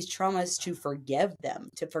go through these traumas to forgive them,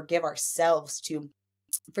 to forgive ourselves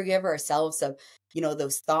of,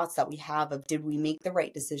 those thoughts that we have of, did we make the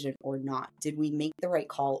right decision or not? Did we make the right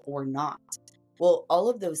call or not? Well, all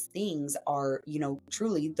of those things are,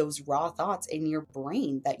 truly those raw thoughts in your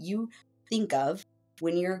brain that you think of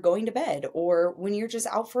when you're going to bed or when you're just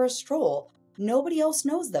out for a stroll. Nobody else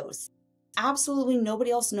knows those. Absolutely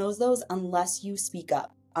nobody else knows those unless you speak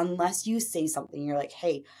up, unless you say something. You're like,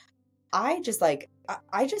 hey, I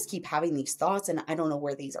just keep having these thoughts and I don't know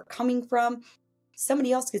where these are coming from.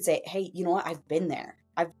 Somebody else could say, hey, you know what? I've been there.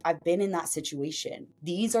 I've been in that situation.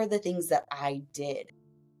 These are the things that I did.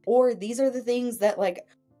 Or these are the things that, like,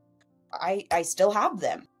 I still have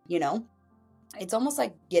them, It's almost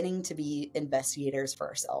like getting to be investigators for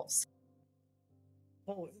ourselves.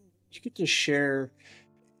 Well, you get to share.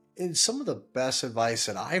 And some of the best advice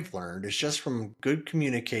that I've learned is just from good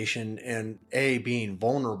communication and being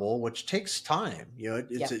vulnerable, which takes time.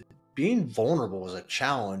 Being vulnerable is a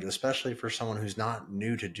challenge, especially for someone who's not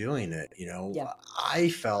new to doing it. I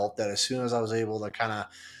felt that as soon as I was able to kind of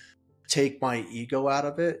take my ego out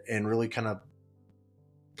of it and really kind of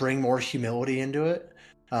bring more humility into it,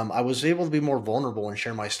 I was able to be more vulnerable and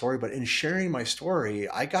share my story. But in sharing my story,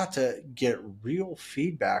 I got to get real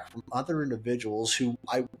feedback from other individuals who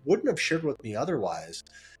I wouldn't have shared with me otherwise.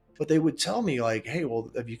 but they would tell me like, hey,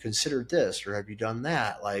 well, have you considered this, or have you done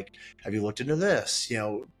that? Like, have you looked into this?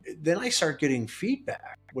 Then I start getting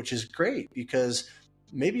feedback, which is great, because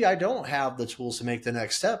maybe I don't have the tools to make the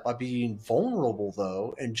next step by being vulnerable,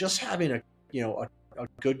 though, and just having a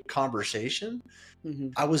good conversation. Mm-hmm.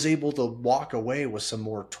 I was able to walk away with some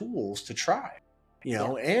more tools to try, Yeah.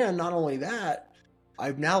 and not only that,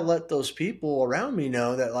 I've now let those people around me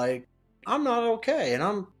know that, like, I'm not okay.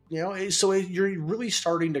 And you're really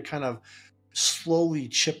starting to kind of slowly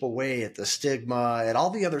chip away at the stigma and all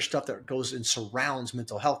the other stuff that goes and surrounds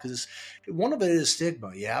mental health. Because one of it is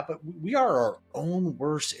stigma. Yeah. But we are our own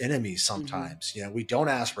worst enemies Mm-hmm. sometimes. We don't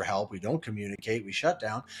ask for help. We don't communicate. We shut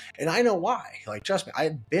down. And I know why. Like, trust me,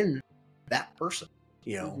 I've been that person,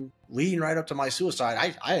 Mm-hmm. leading right up to my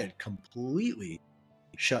suicide. I had completely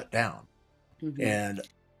shut down. Mm-hmm. And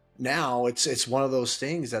now it's one of those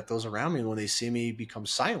things that those around me, when they see me become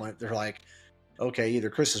silent, they're like, okay,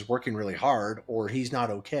 either Chris is working really hard or he's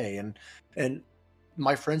not okay. And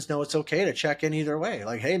my friends know it's okay to check in either way.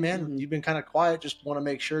 Like, hey man, Mm-hmm. you've been kind of quiet, just want to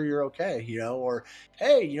make sure you're okay, or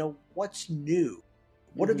hey, what's new?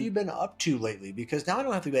 What have Mm-hmm. you been up to lately? Because now I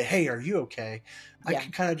don't have to be like, hey, are you okay? I Yeah.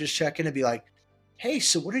 can kind of just check in and be like, hey,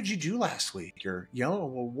 so what did you do last week? Or, well,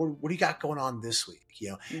 what do you got going on this week?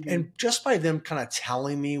 Mm-hmm. And just by them kind of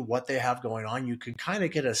telling me what they have going on, you can kind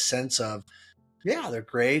of get a sense of, yeah, they're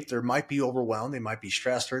great. They might be overwhelmed. They might be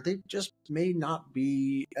stressed, or they just may not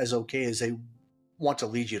be as okay as they want to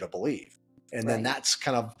lead you to believe. And then Right. that's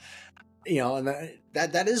kind of, and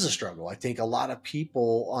that is a struggle. I think a lot of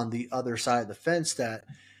people on the other side of the fence that,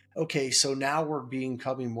 okay, so now we're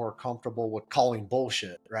becoming more comfortable with calling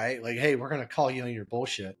bullshit, right? Like, hey, we're going to call you on your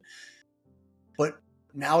bullshit. But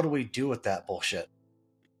now what do we do with that bullshit?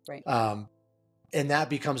 Right. Um, and that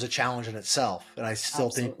becomes a challenge in itself. And I still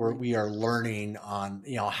think Absolutely. we are learning on,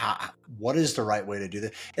 what is the right way to do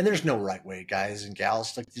that. And there's no right way, guys and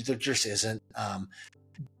gals. Like, there just isn't.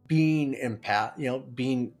 Being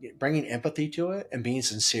bringing empathy to it and being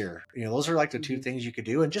sincere. Those are like the two Mm-hmm. things you could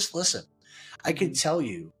do. And just listen. I could Mm-hmm. tell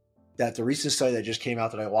you that the recent study that just came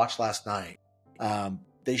out that I watched last night,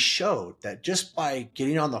 they showed that just by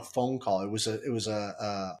getting on the phone call, it was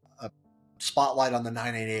a spotlight on the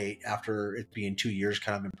 988 after it being 2 years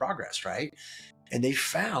kind of in progress, right? And they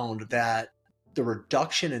found that the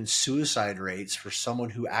reduction in suicide rates for someone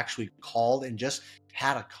who actually called and just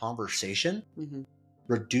had a conversation Mm-hmm.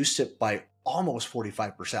 reduced it by almost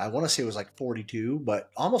 45%. I want to say it was like 42, but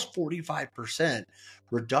almost 45%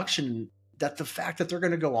 reduction. That the fact that they're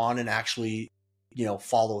going to go on and actually,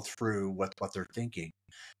 follow through with what they're thinking.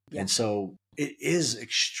 Yeah. And so it is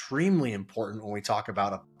extremely important when we talk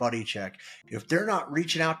about a buddy check. If they're not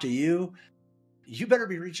reaching out to you, you better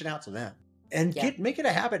be reaching out to them, and Yeah. make it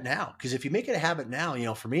a habit now. Because if you make it a habit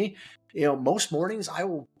now, for me, most mornings I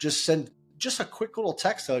will just send just a quick little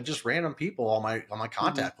text to just random people on my Mm-hmm.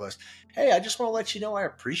 contact list. Hey, I just want to let you know I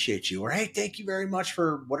appreciate you, or hey, thank you very much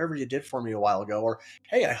for whatever you did for me a while ago, or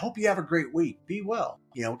hey, I hope you have a great week. Be well.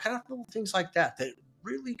 Kind of little things like that that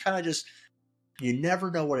really kind of just, you never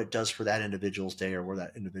know what it does for that individual's day or where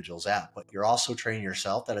that individual's at. But you're also training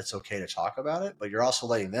yourself that it's okay to talk about it, but you're also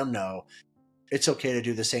letting them know it's okay to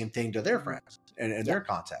do the same thing to their Mm-hmm. friends and Yeah. their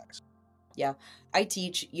contacts. Yeah. I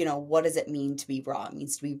teach, what does it mean to be raw? It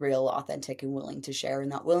means to be real, authentic, and willing to share. And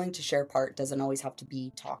that willing to share part doesn't always have to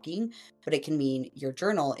be talking, but it can mean your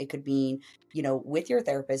journal. It could mean, with your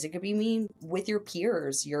therapist. It could be mean with your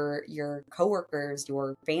peers, your coworkers,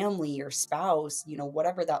 your family, your spouse,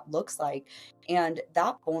 whatever that looks like. And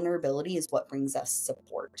that vulnerability is what brings us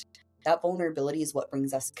support. That vulnerability is what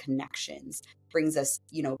brings us connections, brings us,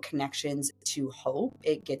 connections to hope.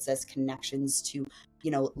 It gets us connections to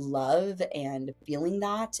love and feeling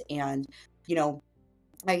that. And,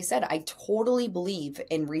 like I said, I totally believe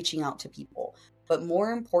in reaching out to people. But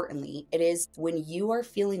more importantly, it is when you are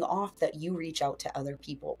feeling off that you reach out to other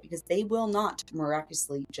people, because they will not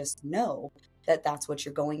miraculously just know that that's what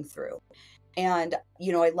you're going through. And,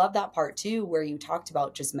 I love that part too, where you talked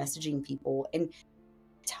about just messaging people and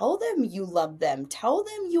tell them you love them. Tell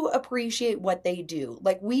them you appreciate what they do.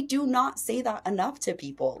 Like, we do not say that enough to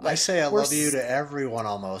people. I Like, say I love you to everyone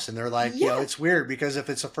almost. And they're like, yeah, it's weird because if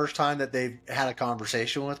it's the first time that they've had a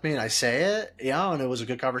conversation with me and I say it, and it was a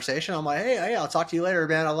good conversation, I'm like, hey, I'll talk to you later,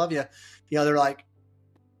 man. I love you. They're like,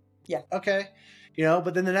 yeah, okay.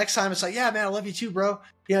 But then the next time it's like, yeah, man, I love you too, bro.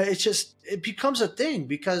 It's just, it becomes a thing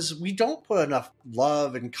because we don't put enough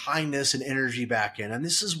love and kindness and energy back in. And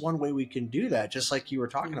this is one way we can do that. Just like you were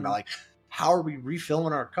talking about, hmm like, how are we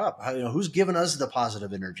refilling our cup? Who's giving us the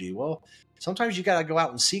positive energy? Well, sometimes you got to go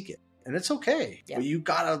out and seek it, and it's okay, yeah. but you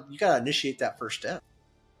gotta initiate that first step.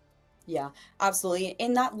 Yeah, absolutely.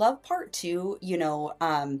 And that love part too,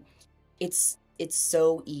 it's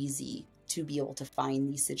so easy to be able to find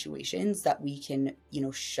these situations that we can,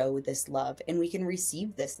 show this love and we can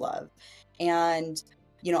receive this love. And,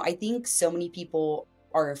 I think so many people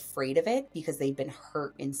are afraid of it because they've been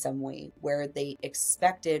hurt in some way where they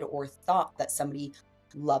expected or thought that somebody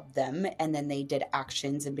loved them and then they did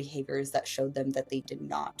actions and behaviors that showed them that they did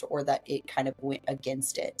not, or that it kind of went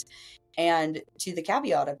against it. And to the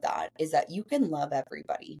caveat of that is that you can love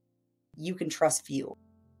everybody. You can trust few,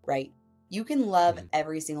 right? You can love Mhm.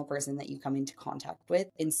 every single person that you come into contact with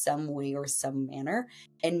in some way or some manner.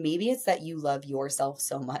 And maybe it's that you love yourself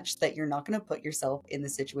so much that you're not going to put yourself in the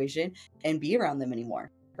situation and be around them anymore,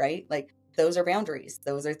 right? Like those are boundaries.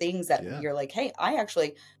 Those are things that Yeah. you're like, hey,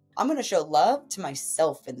 I'm going to show love to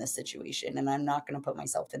myself in this situation and I'm not going to put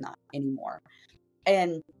myself in that anymore.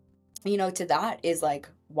 And to that is like,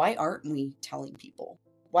 why aren't we telling people?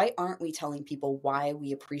 Why aren't we telling people why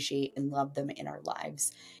we appreciate and love them in our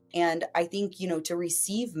lives? And I think, to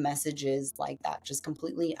receive messages like that, just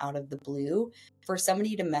completely out of the blue, for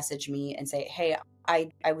somebody to message me and say, hey,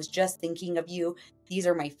 I was just thinking of you. These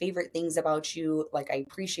are my favorite things about you. Like, I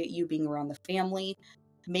appreciate you being around the family,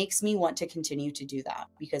 makes me want to continue to do that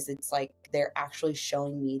because it's like they're actually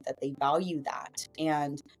showing me that they value that.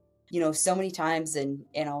 And so many times, and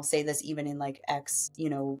I'll say this even in like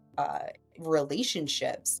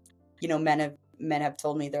relationships, men have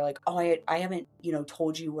told me, they're like, oh, I haven't,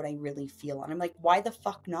 told you what I really feel. And I'm like, why the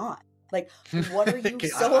fuck not? Like, what are you Okay,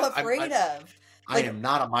 so afraid of? I Like, am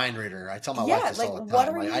not a mind reader. I tell my wife yeah, this like all the what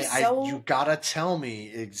time. are Like, you you so gotta tell me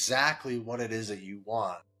exactly what it is that you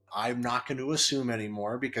want. I'm not going to assume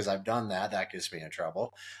anymore because I've done that. That gets me in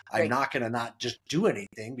trouble. I'm right, not going to not just do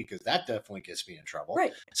anything because that definitely gets me in trouble.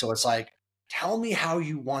 right. So it's like, tell me how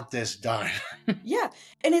you want this done. Yeah.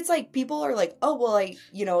 And it's like people are like, "Oh, well,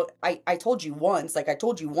 I told you once, like I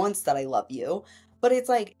told you once that I love you." But it's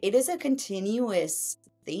like it is a continuous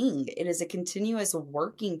thing. It is a continuous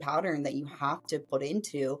working pattern that you have to put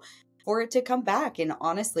into for it to come back. And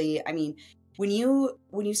honestly, I mean, when you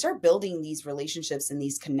start building these relationships and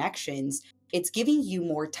these connections, it's giving you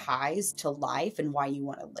more ties to life and why you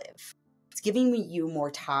want to live. It's giving you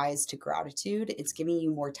more ties to gratitude. It's giving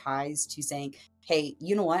you more ties to saying, hey,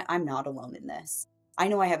 you know what? I'm not alone in this. I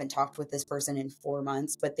know I haven't talked with this person in 4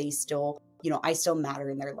 months, but they still, I still matter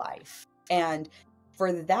in their life. And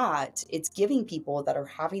for that, it's giving people that are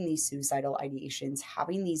having these suicidal ideations,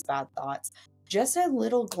 having these bad thoughts, just a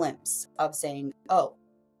little glimpse of saying, oh,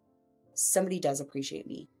 somebody does appreciate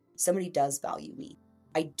me. Somebody does value me.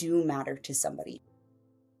 I do matter to somebody.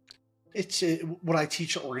 It's when I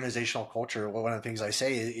teach organizational culture, one of the things I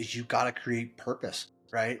say is you got to create purpose,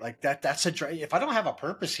 right? Like that's if I don't have a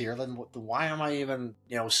purpose here, then why am I even,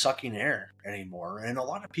 sucking air anymore? And a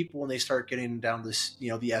lot of people, when they start getting down this,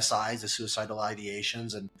 the SIs, the suicidal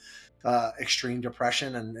ideations, and extreme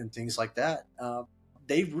depression and things like that,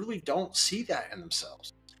 they really don't see that in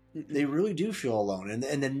themselves. Mm-mm. They really do feel alone,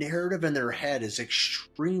 and the narrative in their head is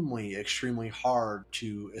extremely, extremely hard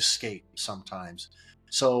to escape sometimes.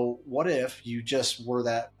 So what if you just were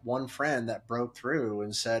that one friend that broke through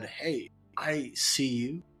and said, hey, I see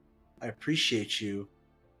you, I appreciate you,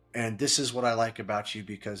 and this is what I like about you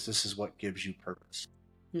because this is what gives you purpose.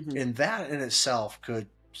 Mm-hmm. And that in itself could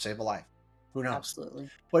save a life. Who knows? Absolutely.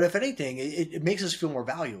 But if anything, it makes us feel more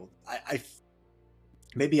valuable.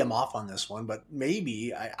 Maybe I'm off on this one, but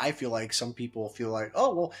maybe I feel like some people feel like,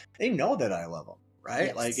 oh, well, they know that I love them,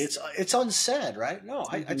 right? Like Yes. it's unsaid, right? No,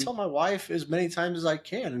 I Mm-hmm. tell my wife as many times as I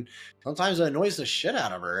can, and sometimes it annoys the shit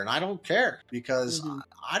out of her, and I don't care because Mm-hmm.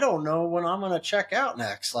 I don't know when I'm going to check out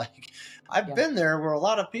next. Like I've Yeah. been there where a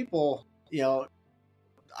lot of people,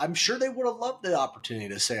 I'm sure they would have loved the opportunity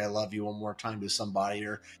to say I love you one more time to somebody,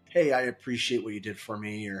 or hey, I appreciate what you did for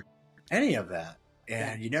me, or any of that.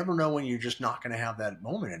 Yeah. And you never know when you're just not going to have that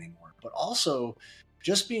moment anymore. But also,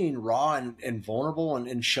 just being raw and vulnerable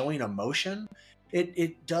and showing emotion,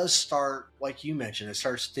 it does start, like you mentioned, it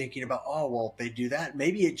starts thinking about, oh, well, if they do that,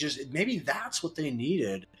 maybe that's what they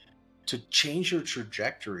needed to change your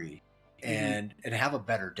trajectory Mm-hmm. and have a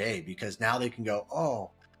better day, because now they can go,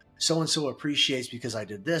 oh, so and so appreciates because I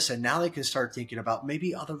did this, and now they can start thinking about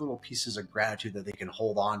maybe other little pieces of gratitude that they can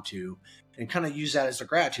hold on to and kind of use that as a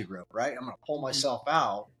gratitude rope, right? I'm going to pull Mm-hmm. myself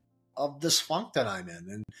out of this funk that I'm in.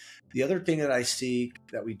 And the other thing that I see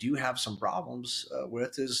that we do have some problems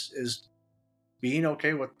with is being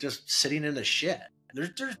okay with just sitting in the shit.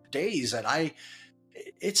 There's days that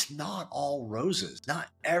it's not all roses. Not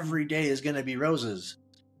every day is going to be roses.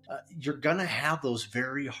 You're going to have those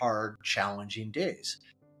very hard, challenging days.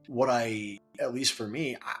 at least for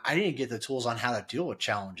me, I didn't get the tools on how to deal with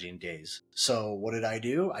challenging days. So what did I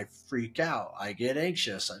do? I freak out. I get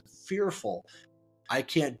anxious. I'm fearful. I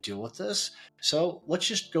can't deal with this. So let's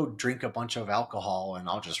just go drink a bunch of alcohol and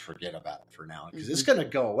I'll just forget about it for now because it's going to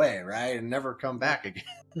go away, right? And never come back again.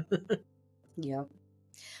 Yeah.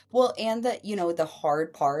 Well, and the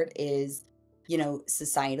hard part is,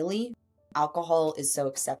 societally, alcohol is so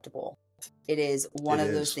acceptable. It is one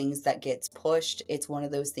of those things that gets pushed. It's one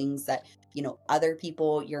of those things that, other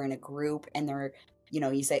people, you're in a group and they're,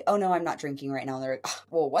 you say, oh no, I'm not drinking right now. And they're like,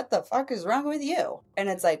 well, what the fuck is wrong with you? And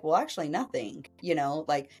it's like, well, actually nothing,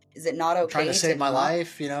 like, is it not okay? I'm trying to save my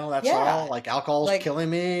life, that's all. Like alcohol's killing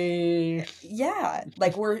me. Yeah.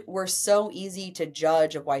 Like we're so easy to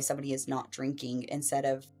judge of why somebody is not drinking instead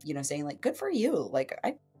of, saying like, good for you. Like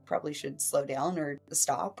I probably should slow down or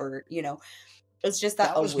stop or, it's just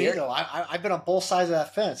that was me though. I've been on both sides of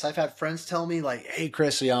that fence. I've had friends tell me like, "Hey,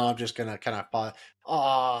 Chris, I'm just gonna kind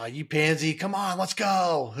of, you pansy, come on, let's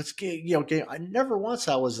go, let's get, game." I never once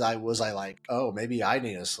was I like, oh, maybe I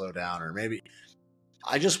need to slow down, or maybe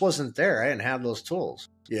I just wasn't there. I didn't have those tools,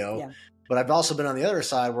 Yeah. But I've also been on the other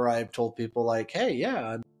side where I've told people like, hey,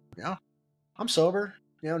 yeah, I'm sober.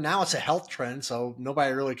 Now it's a health trend, so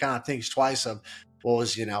nobody really kind of thinks twice of, well,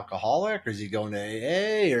 is he an alcoholic, or is he going to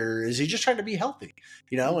AA, or is he just trying to be healthy?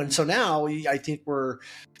 And so now I think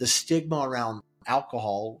the stigma around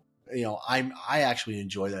alcohol, I actually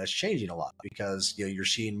enjoy that it's changing a lot because, you're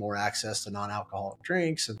seeing more access to non-alcoholic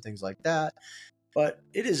drinks and things like that. But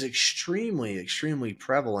it is extremely, extremely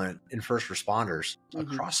prevalent in first responders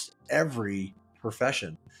across every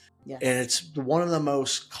profession. Yeah. And it's one of the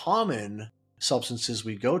most common substances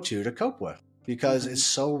we go to cope with because it's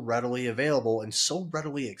so readily available and so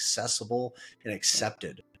readily accessible and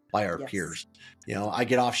accepted by our peers. I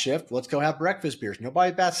get off shift, let's go have breakfast beers.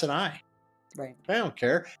 Nobody bats an eye. Right. I don't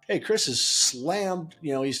care. Hey, Chris is slammed.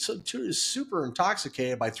 He's super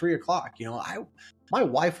intoxicated by 3:00. My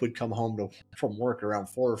wife would come home from work around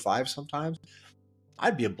 4 or 5 sometimes.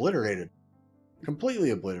 I'd be obliterated,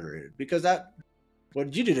 completely obliterated, because what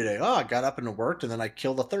did you do today? Oh, I got up and worked, and then I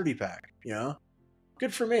killed a 30-pack.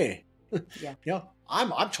 Good for me. Yeah.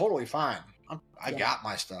 I'm totally fine. I got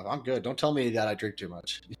my stuff. I'm good. Don't tell me that I drink too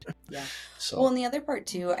much. Yeah. So. Well, and the other part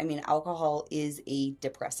too, I mean, alcohol is a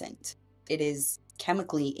depressant. It is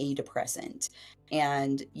chemically a depressant.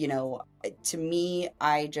 And, to me,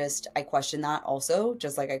 I question that also,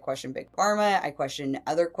 just like I question Big Pharma. I question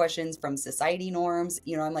other questions from society norms.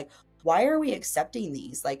 I'm like, why are we accepting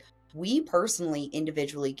these? Like, we personally,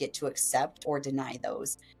 individually get to accept or deny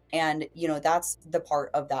those. And, that's the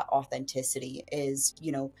part of that authenticity is,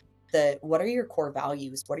 what are your core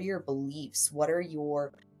values? What are your beliefs? What are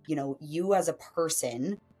your, you as a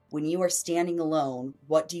person, when you are standing alone,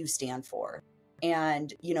 what do you stand for?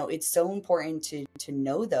 And, it's so important to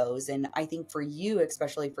know those. And I think for you,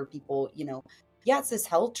 especially for people, it's this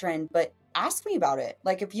health trend, but ask me about it.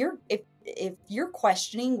 Like if you're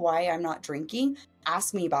questioning why I'm not drinking,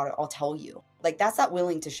 ask me about it. I'll tell you. Like that's that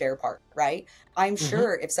willing to share part, right? I'm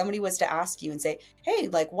sure if somebody was to ask you and say, hey,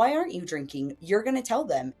 like, why aren't you drinking? You're going to tell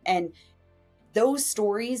them. And those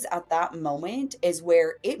stories at that moment is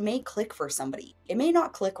where it may click for somebody. It may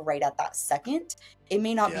not click right at that second. It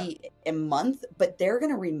may not be a month, but they're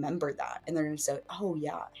going to remember that. And they're going to say, oh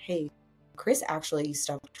yeah, hey, Chris actually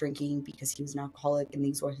stopped drinking because he was an alcoholic and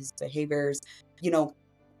these were his behaviors.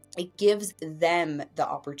 It gives them the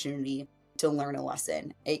opportunity to learn a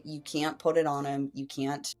lesson. You can't put it on them. You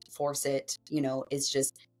can't force it. It's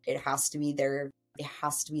just, it has to be their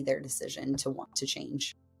decision to want to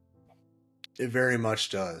change. It very much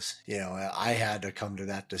does. I had to come to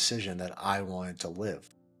that decision that I wanted to live.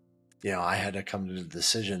 I had to come to the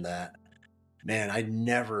decision that, man, I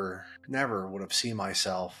never would have seen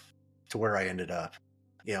myself to where I ended up.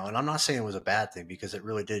 And I'm not saying it was a bad thing because it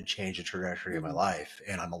really did change the trajectory of my life,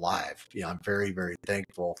 and I'm alive. I'm very, very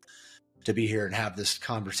thankful to be here and have this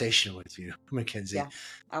conversation with you, Mackenzie. Yeah,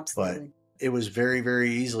 absolutely. But it was very,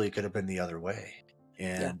 very easily could have been the other way.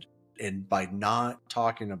 And by not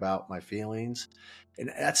talking about my feelings, and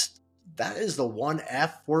that is the one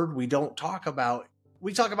F word we don't talk about.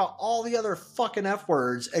 We talk about all the other fucking F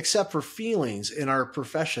words except for feelings in our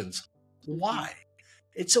professions. Why?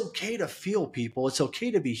 It's okay to feel, people. It's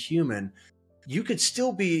okay to be human. You could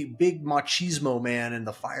still be big machismo man in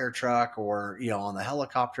the fire truck or, on the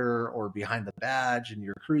helicopter or behind the badge in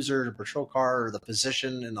your cruiser, the patrol car, or the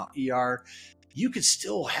physician in the ER. You could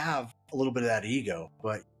still have a little bit of that ego,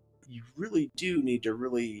 but you really do need to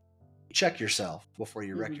really check yourself before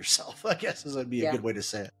you wreck yourself, I guess would be a good way to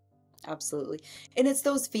say it. Absolutely. And it's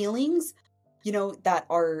those feelings that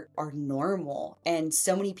are normal. And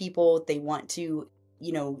so many people, they want to,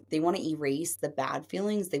 they want to erase the bad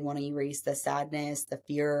feelings. They want to erase the sadness, the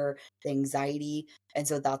fear, the anxiety. And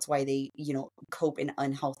so that's why they, cope in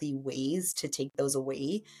unhealthy ways to take those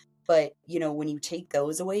away. But, when you take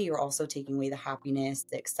those away, you're also taking away the happiness,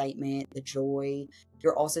 the excitement, the joy.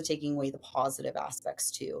 You're also taking away the positive aspects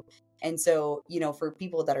too. And so, for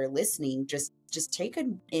people that are listening, just take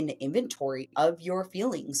an inventory of your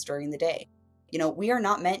feelings during the day. We are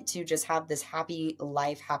not meant to just have this happy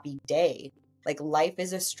life, happy day. Like, life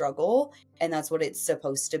is a struggle, and that's what it's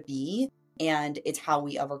supposed to be. And it's how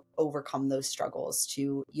we overcome those struggles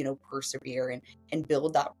to, persevere and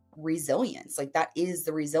build that resilience. Like, that is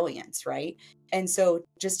the resilience, right? And so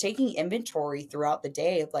just taking inventory throughout the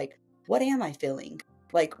day of like, what am I feeling?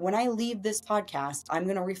 Like, when I leave this podcast, I'm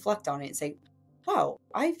going to reflect on it and say, wow,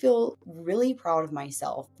 I feel really proud of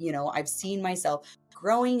myself. I've seen myself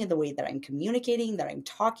growing in the way that I'm communicating, that I'm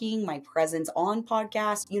talking, my presence on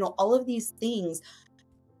podcast, all of these things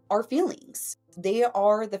are feelings. They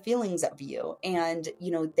are the feelings of you. And,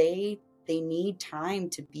 they need time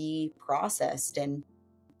to be processed. And,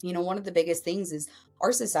 one of the biggest things is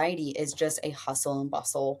our society is just a hustle and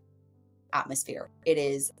bustle atmosphere. It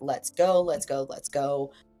is let's go, let's go, let's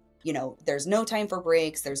go. There's no time for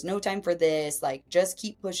breaks. There's no time for this. Like, just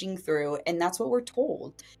keep pushing through. And that's what we're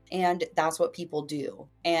told. And that's what people do.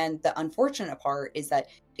 And the unfortunate part is that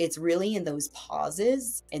it's really in those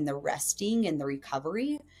pauses, in the resting and the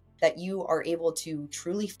recovery, that you are able to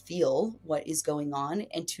truly feel what is going on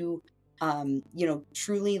and to,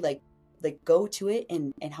 truly go to it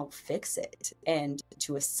and help fix it and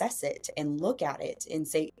to assess it and look at it and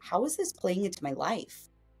say, how is this playing into my life?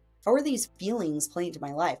 How are these feelings playing into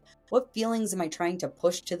my life? What feelings am I trying to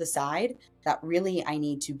push to the side that really I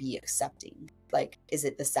need to be accepting? Like, is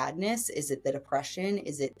it the sadness? Is it the depression?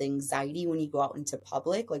 Is it the anxiety when you go out into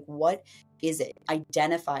public? Like, what is it?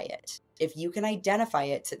 Identify it. If you can identify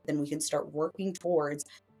it, then we can start working towards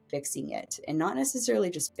fixing it, and not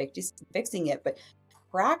necessarily just fixing it, but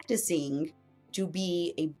practicing to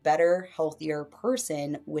be a better, healthier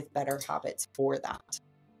person with better habits for that.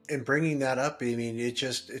 And bringing that up, I mean, it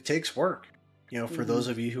takes work, for those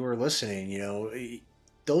Mm-hmm. of you who are listening,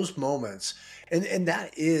 those moments, and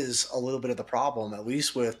that is a little bit of the problem, at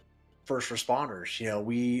least with first responders.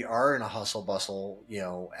 We are in a hustle bustle,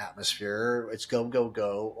 atmosphere. It's go, go,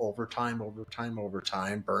 go, overtime, overtime,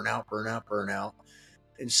 overtime, burnout, burnout, burnout.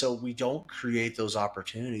 And so we don't create those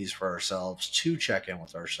opportunities for ourselves to check in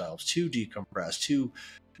with ourselves, to decompress, to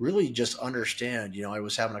really just understand. I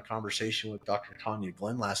was having a conversation with Dr. Tanya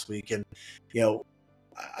Glenn last week, and you know,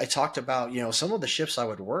 I talked about, some of the shifts I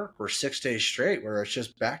would work were 6 days straight, where it's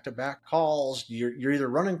just back to back calls. You're either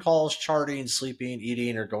running calls, charting, sleeping,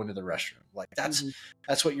 eating, or going to the restroom. Like, Mm-hmm.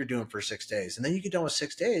 that's what you're doing for 6 days. And then you get done with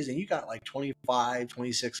 6 days and you got like 25,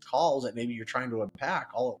 26 calls that maybe you're trying to unpack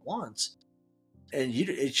all at once. And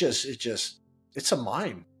it's a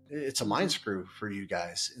mind. It's a Mm-hmm. mind screw for you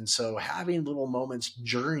guys. And so having little moments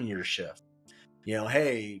during your shift,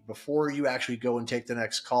 hey, before you actually go and take the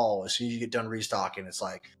next call, as soon as you get done restocking, it's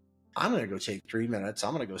like, I'm going to go take 3 minutes.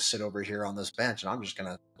 I'm going to go sit over here on this bench and I'm just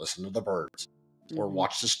going to listen to the birds or Mm-hmm.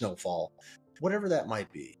 watch the snowfall, whatever that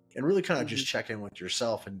might be. And really kind of Mm-hmm. just check in with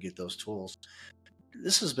yourself and get those tools.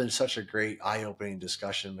 This has been such a great eye-opening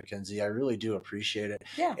discussion, Mackenzie. I really do appreciate it.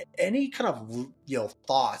 Yeah. Any kind of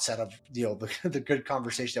thoughts out of the good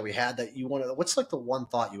conversation that we had that you want to? What's like the one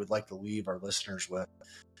thought you would like to leave our listeners with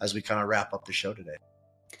as we kind of wrap up the show today?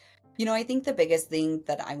 I think the biggest thing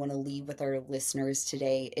that I want to leave with our listeners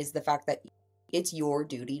today is the fact that it's your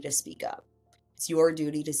duty to speak up. It's your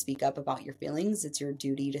duty to speak up about your feelings. It's your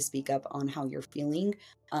duty to speak up on how you're feeling.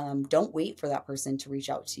 Don't wait for that person to reach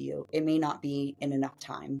out to you. It may not be in enough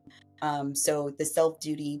time. So the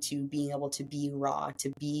self-duty to being able to be raw,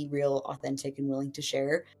 to be real, authentic, and willing to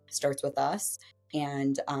share starts with us.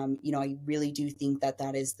 And, I really do think that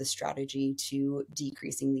that is the strategy to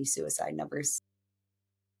decreasing these suicide numbers.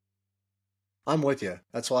 I'm with you.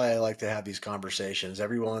 That's why I like to have these conversations.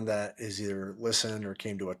 Everyone that is either listened or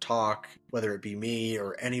came to a talk, whether it be me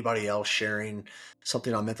or anybody else sharing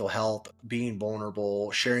something on mental health, being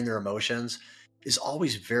vulnerable, sharing their emotions, is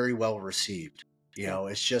always very well received. Yeah.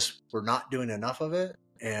 It's just we're not doing enough of it.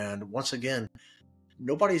 And once again,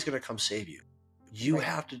 nobody's going to come save you. You Right.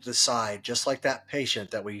 have to decide, just like that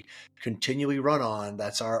patient that we continually run on,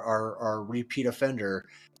 that's our repeat offender.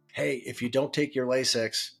 Hey, if you don't take your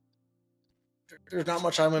Lasix, there's not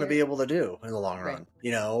much I'm going to be able to do in the long Right. run.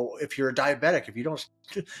 If you're a diabetic, if you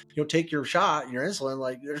don't take your shot, your insulin,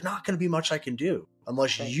 like, there's not going to be much I can do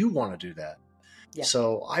unless Right. you want to do that. Yeah.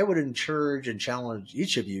 So I would encourage and challenge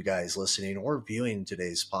each of you guys listening or viewing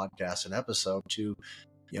today's podcast and episode to,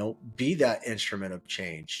 be that instrument of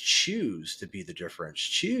change. Choose to be the difference.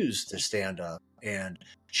 Choose to stand up and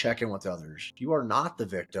check in with others. You are not the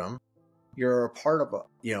victim. You're a part of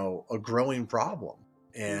a growing problem.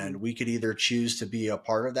 And we could either choose to be a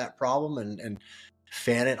part of that problem and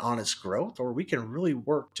fan it on its growth, or we can really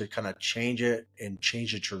work to kind of change it and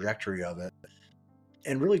change the trajectory of it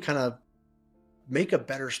and really kind of make a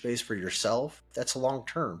better space for yourself. That's long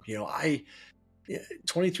term.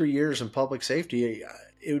 23 years in public safety,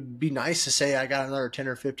 it would be nice to say I got another 10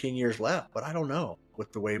 or 15 years left, but I don't know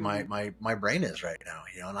with the way my brain is right now,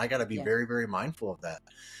 and I got to be very, very mindful of that.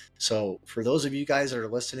 So for those of you guys that are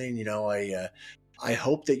listening, I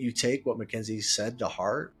hope that you take what Mackenzie said to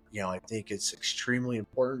heart. I think it's extremely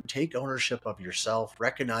important. Take ownership of yourself,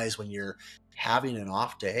 recognize when you're having an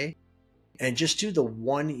off day, and just do the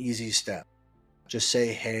one easy step. Just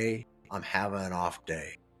say, hey, I'm having an off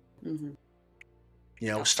day.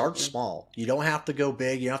 Start small. You don't have to go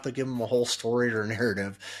big. You don't have to give them a whole story or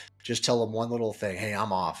narrative. Just tell them one little thing. Hey,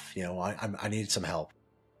 I'm off. I need some help.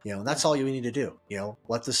 And that's all you need to do.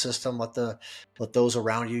 Let the system, let those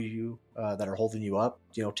around you that are holding you up,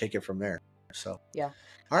 take it from there. So, yeah, all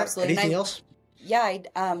right. absolutely. Anything else? Yeah.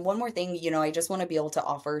 One more thing, I just want to be able to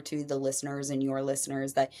offer to the listeners and your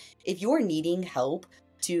listeners that if you're needing help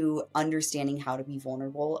to understanding how to be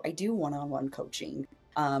vulnerable, I do one-on-one coaching.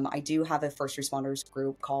 I do have a first responders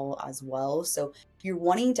group call as well. So if you're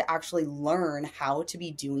wanting to actually learn how to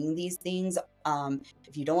be doing these things,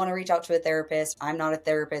 if you don't want to reach out to a therapist, I'm not a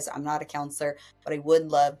therapist, I'm not a counselor, but I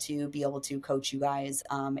would love to be able to coach you guys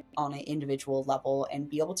on an individual level and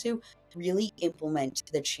be able to really implement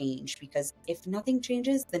the change, because if nothing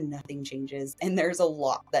changes, then nothing changes. And there's a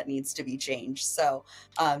lot that needs to be changed. So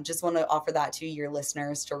just want to offer that to your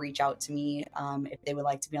listeners to reach out to me. If they would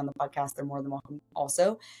like to be on the podcast, they're more than welcome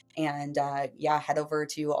also. And head over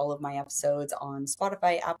to all of my episodes on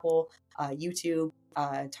Spotify, Apple, YouTube,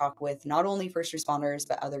 talk with not only first responders,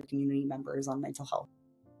 but other community members on mental health.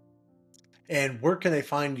 And where can they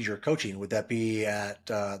find your coaching? Would that be at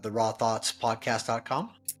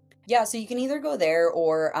therawthoughtspodcast.com? Yeah, so you can either go there,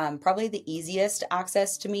 or probably the easiest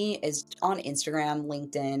access to me is on Instagram,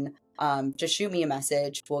 LinkedIn. Just shoot me a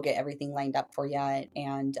message. We'll get everything lined up for you.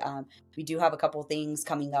 And we do have a couple things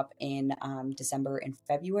coming up in December and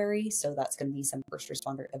February. So that's going to be some first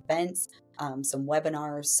responder events, some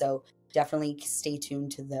webinars. So definitely stay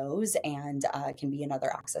tuned to those, and can be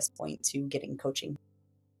another access point to getting coaching.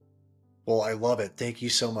 Well, I love it. Thank you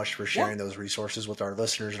so much for sharing those resources with our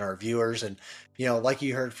listeners and our viewers. And, like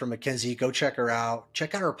you heard from Mackenzie, go check her out.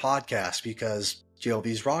 Check out her podcast, because,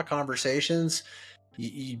 these raw conversations,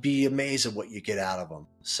 you'd be amazed at what you get out of them.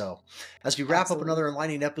 So as we wrap up another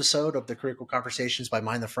enlightening episode of the Critical Conversations by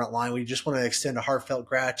Mind the Frontline, we just want to extend a heartfelt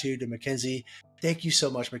gratitude to Mackenzie. Thank you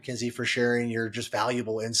so much, Mackenzie, for sharing your just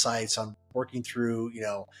valuable insights on working through,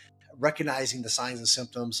 recognizing the signs and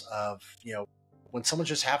symptoms of, when someone's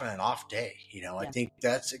just having an off day. I think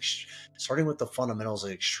that's starting with the fundamentals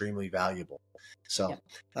is extremely valuable. So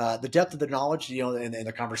the depth of the knowledge, and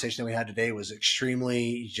the conversation that we had today was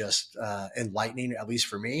extremely just enlightening, at least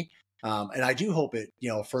for me. And I do hope it,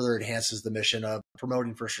 further enhances the mission of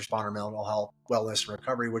promoting first responder mental health, wellness, and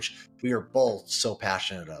recovery, which we are both so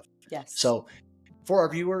passionate of. Yes. So for our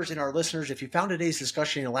viewers and our listeners, if you found today's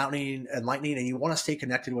discussion enlightening, and you want to stay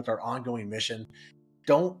connected with our ongoing mission,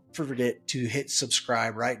 don't forget to hit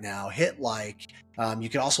subscribe right now. Hit like. You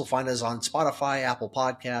can also find us on Spotify, Apple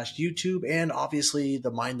Podcast, YouTube, and obviously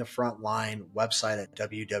the Mind the Frontline website at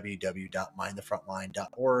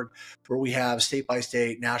www.mindthefrontline.org, where we have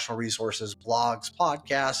state-by-state national resources, blogs,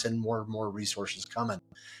 podcasts, and more resources coming.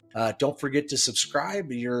 Don't forget to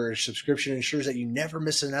subscribe. Your subscription ensures that you never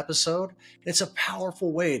miss an episode. It's a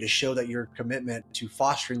powerful way to show that your commitment to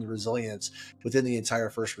fostering the resilience within the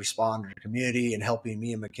entire first responder community and helping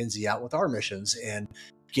me and Mackenzie out with our missions and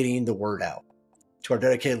getting the word out. To our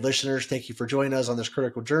dedicated listeners, thank you for joining us on this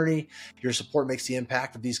critical journey. Your support makes the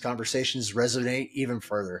impact of these conversations resonate even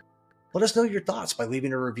further. Let us know your thoughts by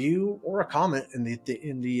leaving a review or a comment in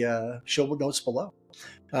the show notes below.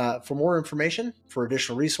 For more information, for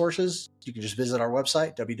additional resources, you can just visit our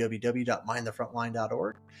website,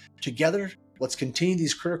 www.mindthefrontline.org. Together, let's continue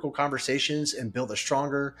these critical conversations and build a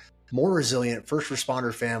stronger, more resilient first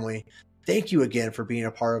responder family. Thank you again for being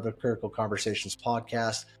a part of the Critical Conversations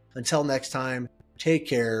podcast. Until next time, take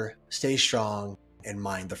care, stay strong, and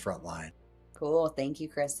mind the front line. Cool. Thank you,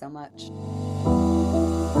 Chris, so much.